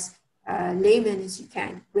as layman as you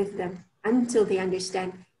can with them until they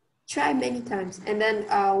understand. Try many times, and then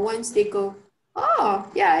once they go, oh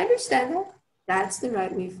yeah, I understand that, that's the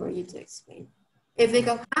right way for you to explain. If they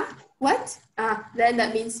go, huh, what? Then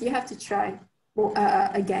that means you have to try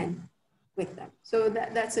again with them. So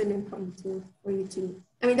that's an important tool for you to,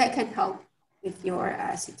 I mean, that can help with your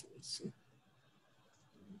situation.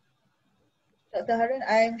 Dr. Harun,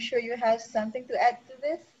 I'm sure you have something to add to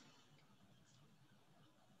this.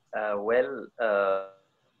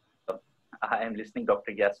 I am listening,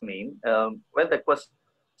 Dr. Yasmin. Well, the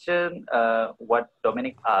question what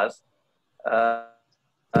Dominic asked,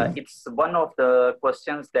 it's one of the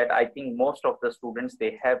questions that I think most of the students,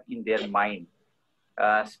 they have in their mind.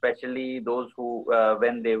 Especially those who,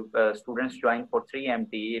 when they students join for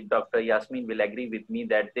 3MT, Dr. Yasmin will agree with me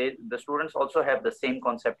that the students also have the same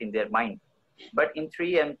concept in their mind. But in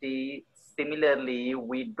 3MT, similarly,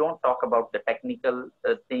 we don't talk about the technical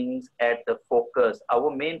things at the focus. Our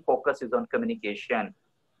main focus is on communication.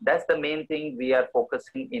 That's the main thing we are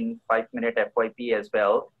focusing in 5-minute FYP as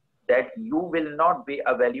well, that you will not be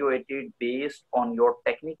evaluated based on your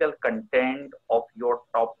technical content of your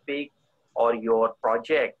topic or your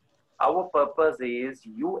project. Our purpose is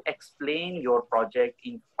you explain your project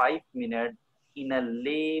in 5 minutes in a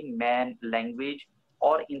layman language,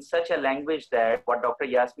 or in such a language that what Dr.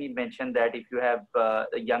 Yasmin mentioned, that if you have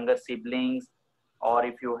younger siblings, or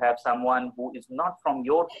if you have someone who is not from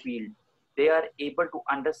your field, they are able to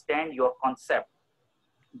understand your concept.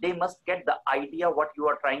 They must get the idea what you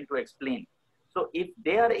are trying to explain. So if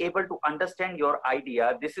they are able to understand your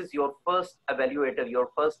idea, this is your first evaluator, your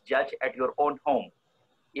first judge at your own home.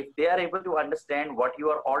 If they are able to understand what you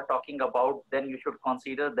are all talking about, then you should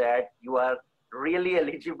consider that you are really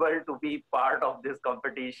eligible to be part of this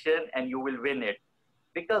competition and you will win it.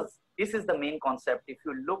 Because this is the main concept. If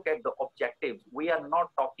you look at the objectives, we are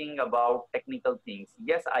not talking about technical things.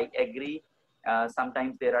 Yes, I agree.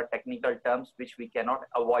 Sometimes there are technical terms which we cannot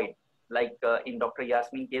avoid. Like in Dr.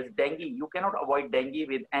 Yasmin case, dengue, you cannot avoid dengue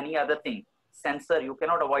with any other thing. Sensor, you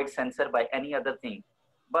cannot avoid sensor by any other thing.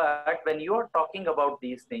 But when you are talking about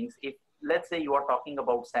these things, if let's say you are talking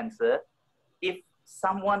about sensor, if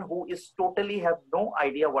someone who is totally have no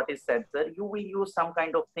idea what is sensor, you will use some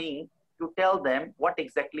kind of thing to tell them what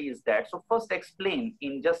exactly is that. So first explain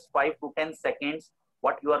in just 5 to 10 seconds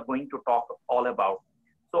what you are going to talk all about.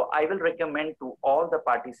 So I will recommend to all the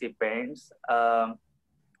participants,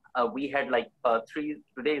 we had like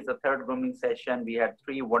today is the 3rd grooming session. We had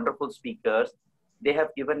 3 wonderful speakers. They have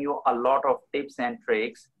given you a lot of tips and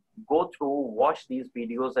tricks. Go through, watch these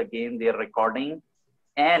videos again, they're recording.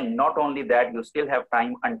 And not only that, you still have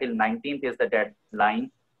time until 19th is the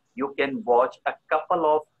deadline. You can watch a couple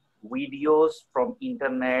of videos from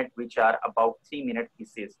internet, which are about 3-minute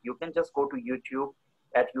pieces. You can just go to YouTube.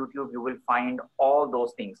 At YouTube, you will find all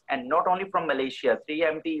those things. And not only from Malaysia,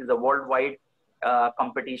 3MT is a worldwide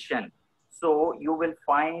competition. So you will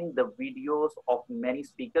find the videos of many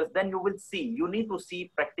speakers. Then you will see, you need to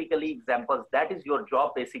see practically examples. That is your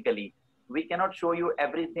job basically. We cannot show you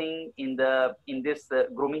everything in this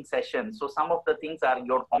grooming session. So some of the things are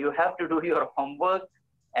you have to do your homework,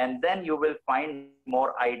 and then you will find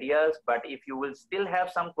more ideas. But if you will still have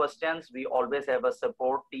some questions, we always have a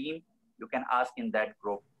support team. You can ask in that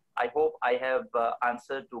group. I hope I have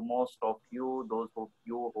answered to most of you, those of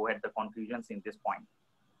you who had the confusions in this point.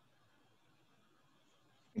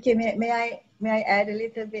 Okay, may I add a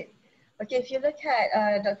little bit? Okay, if you look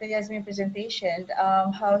at Dr. Yasmin's presentation,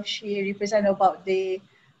 how she represent about the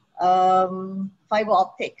fiber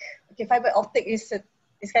optic. Okay, fiber optic is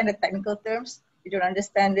kind of technical terms. You don't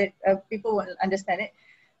understand it. People won't understand it.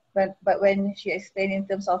 But when she explained in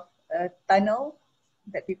terms of tunnel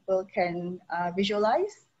that people can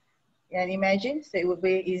visualize and imagine, so it would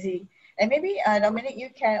be easy. And maybe Dominic, you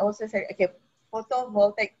can also say, okay,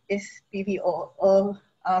 photovoltaic is PV or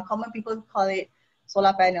common people call it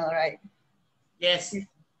solar panel, right? Yes.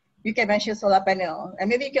 You can mention solar panel, and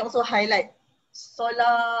maybe you can also highlight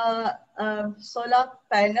solar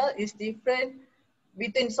panel is different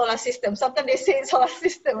between solar system. Sometimes they say solar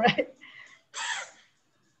system, right?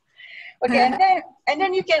 Okay, and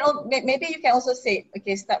then you can maybe you can also say,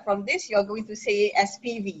 okay, start from this. You are going to say as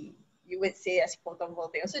PV. You would say as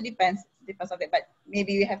photovoltaic. Also depends on that, but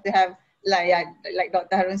maybe we have to have like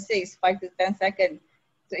Dr. Harun says, 5 to 10 seconds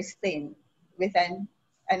to explain with an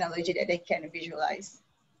analogy that they can visualize.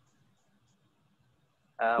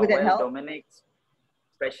 Would that help? Dominic,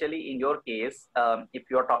 especially in your case, if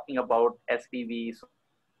you're talking about SPV,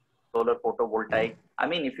 solar photovoltaic, I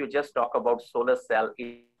mean, if you just talk about solar cell,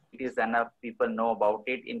 it is enough people know about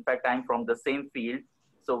it. In fact, I'm from the same field.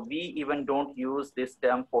 So we even don't use this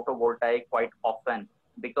term photovoltaic quite often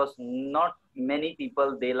because not many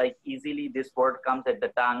people, they like easily this word comes at the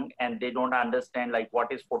tongue and they don't understand like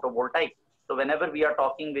what is photovoltaic. So whenever we are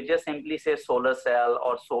talking, we just simply say solar cell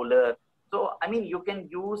or solar. So, I mean, you can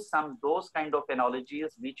use those kind of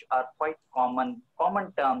analogies which are quite common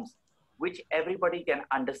terms, which everybody can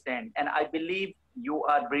understand. And I believe you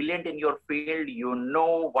are brilliant in your field. You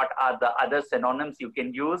know what are the other synonyms you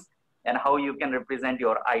can use and how you can represent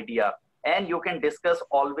your idea. And you can discuss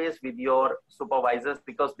always with your supervisors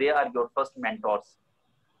because they are your first mentors.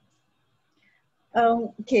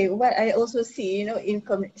 Okay, what I also see, you know, in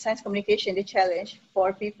science communication, the challenge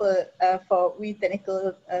for people, for we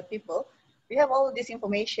technical people, we have all this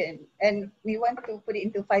information and we want to put it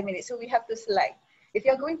into 5 minutes. So we have to select. If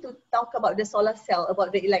you're going to talk about the solar cell,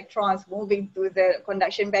 about the electrons moving to the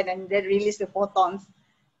conduction band and then release the photons,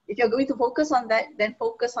 if you're going to focus on that, then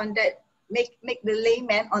focus on that, make the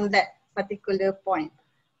layman on that particular point.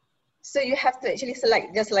 So you have to actually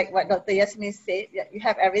select, just like what Dr. Yasmin said, you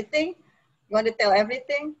have everything, you want to tell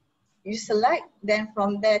everything, you select, then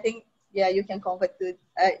from there, I think, yeah, you can convert to,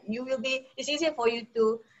 it's easier for you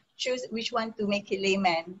to choose which one to make it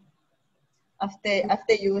layman.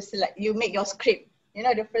 After you select, you make your script. You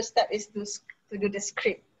know, the first step is to do the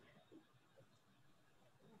script.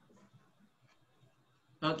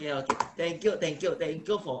 Okay. Thank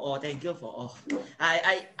you for all.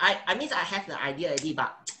 I mean, I have the idea already,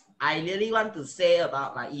 but I really want to say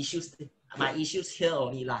about my issues here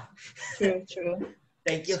only lah. True.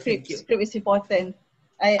 Thank you. Script is important.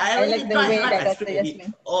 I like the way that Dr.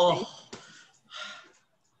 Yasmin says.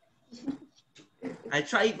 I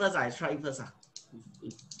try it first.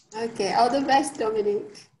 Okay, all the best,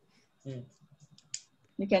 Dominic.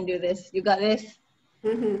 You can do this. You got this.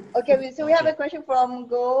 Mm-hmm. Okay, so we have a question from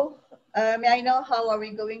Go. May I know how are we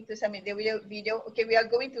going to submit the video? Okay, we are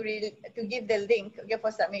going to give the link, okay,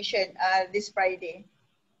 for submission this Friday.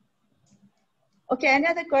 Okay,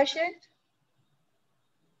 another question?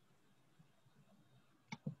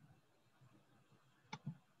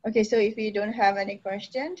 Okay, so if you don't have any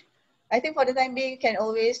question, I think for the time being, you can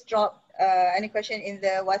always drop any question in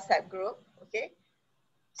the WhatsApp group, okay?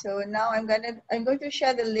 So now I'm going to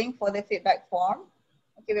share the link for the feedback form.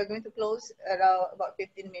 Okay, we're going to close around about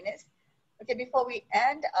 15 minutes. Okay, before we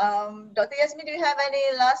end, Dr. Yasmin, do you have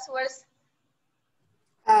any last words?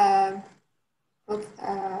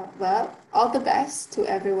 Well, all the best to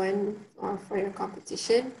everyone for your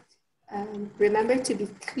competition. Remember to be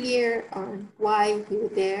clear on why you're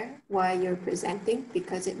there, why you're presenting,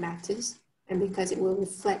 because it matters and because it will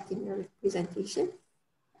reflect in your presentation.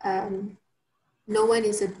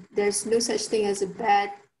 There's no such thing as a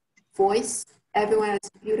bad voice. Everyone has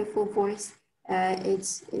a beautiful voice.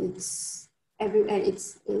 It's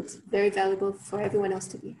very valuable for everyone else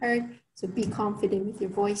to be heard. So be confident with your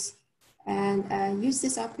voice and use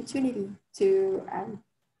this opportunity to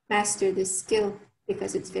master this skill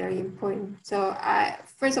because it's very important. So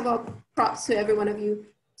first of all, props to every one of you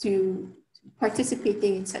to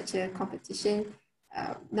participating in such a competition.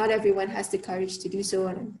 Not everyone has the courage to do so,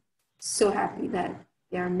 and I'm so happy that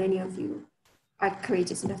there are many of you are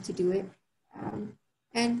courageous enough to do it.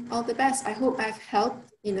 And all the best. I hope I've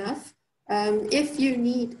helped enough. If you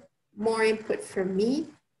need more input from me,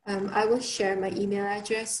 I will share my email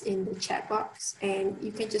address in the chat box, and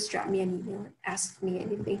you can just drop me an email and ask me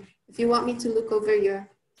anything. If you want me to look over your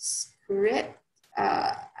script,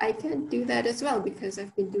 I can do that as well, because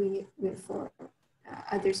I've been doing it for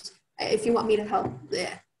others. If you want me to help,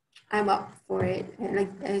 yeah, I'm up for it. And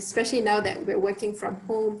like, especially now that we're working from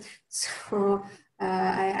home, so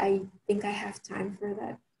I think I have time for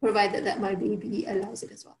that, provided that my baby allows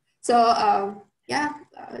it as well. So yeah,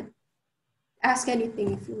 ask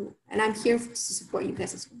anything if you, and I'm here to support you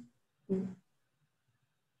guys as well.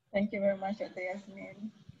 Thank you very much, Dr.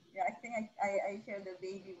 Yasmin. Yeah, I think I hear the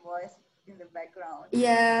baby voice in the background.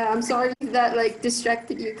 Yeah, I'm sorry if that like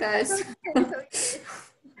distracted you guys. It's okay.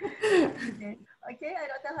 Okay. Okay,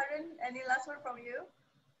 Dr. Harun, any last word from you?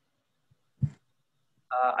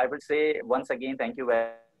 I would say once again, thank you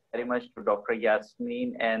very much to Dr.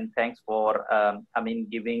 Yasmin, and thanks for,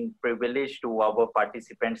 giving privilege to our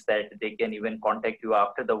participants that they can even contact you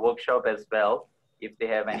after the workshop as well, if they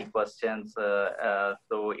have any questions.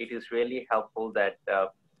 So it is really helpful that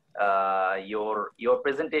your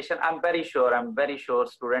presentation, I'm very sure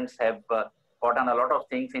students have gotten a lot of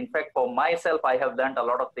things. In fact, for myself, I have learned a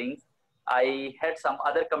lot of things. I had some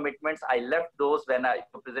other commitments. I left those when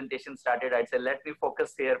the presentation started. I said, let me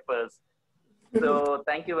focus here first. So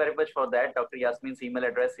thank you very much for that. Dr. Yasmin's email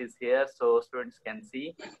address is here, so students can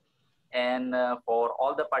see. And for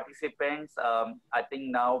all the participants, I think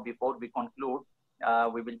now before we conclude,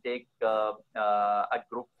 we will take a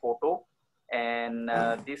group photo. And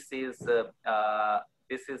this is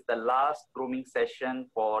the last grooming session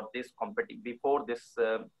for this before this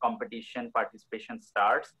competition participation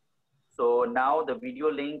starts. So now the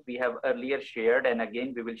video link we have earlier shared, and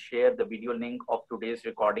again, we will share the video link of today's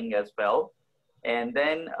recording as well. And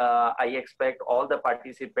then I expect all the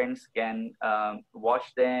participants can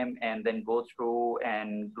watch them and then go through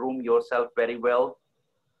and groom yourself very well,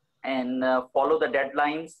 and follow the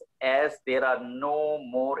deadlines, as there are no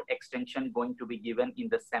more extension going to be given in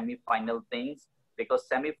the semi-final things, because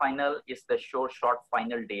semi-final is the short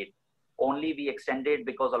final date. Only we extended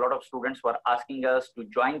because a lot of students were asking us to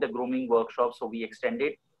join the grooming workshop, so we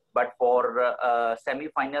extended. But for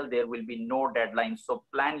semi-final, there will be no deadline. So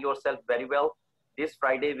plan yourself very well. This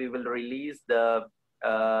Friday, we will release the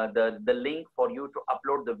link for you to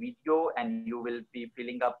upload the video, and you will be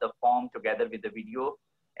filling up the form together with the video.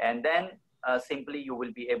 And then simply you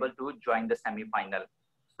will be able to join the semi-final.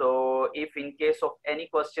 So if in case of any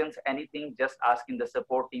questions, anything, just ask in the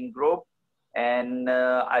support team group. And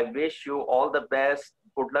I wish you all the best.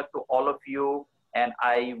 Good luck to all of you. And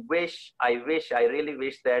I really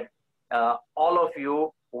wish that all of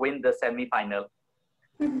you win the semi-final.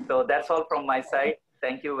 So that's all from my side.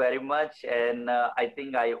 Thank you very much. And I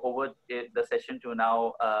think I overdid the session to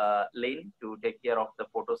now Lynn to take care of the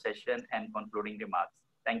photo session and concluding remarks.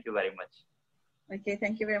 Thank you very much. Okay,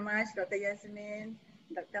 thank you very much, Dr. Yasmin,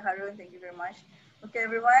 Dr. Harun, thank you very much. Okay,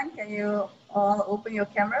 everyone, can you all open your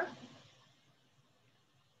camera?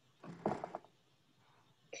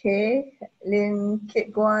 Okay, Lynn,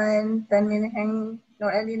 Kit Guan, Tan Min Heng,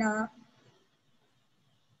 Nor Elina.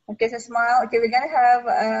 Okay, so smile. Okay, we're gonna have,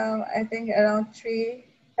 I think around three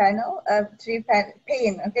pane,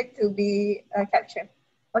 okay, to be captured.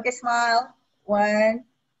 Okay, smile. Hold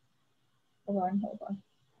on.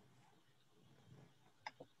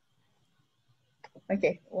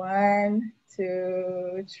 Okay, 1,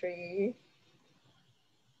 2, 3.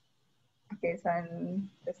 Okay, so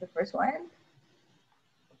that's the first one.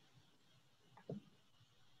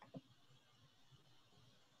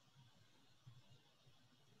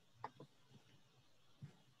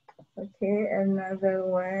 Okay, another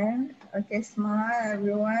one. Okay, smile,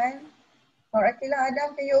 everyone. Nur Akila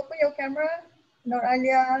Adam, can you open your camera? Nur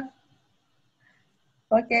Alia.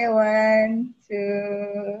 Okay, 1,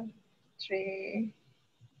 2, 3.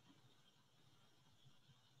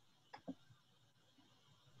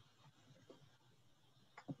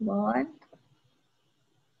 One.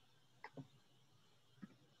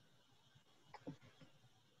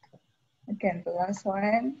 Okay, the last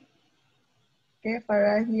one. Okay,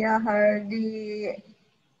 Farahia Hardy,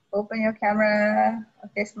 open your camera.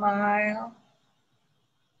 Okay, smile.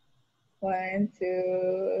 1,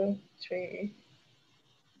 2, 3.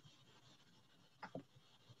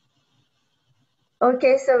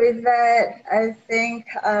 Okay, so with that, I think,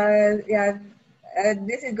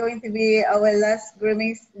 this is going to be our last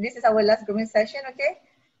grooming. This is our last grooming session, okay?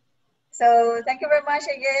 So thank you very much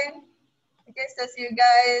again. Okay, so see you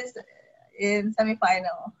guys in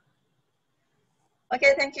semi-final.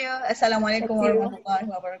 Okay, thank you. Assalamualaikum warahmatullahi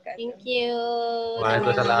wabarakatuh. Thank you.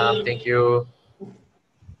 Waalaikumsalam. Thank you.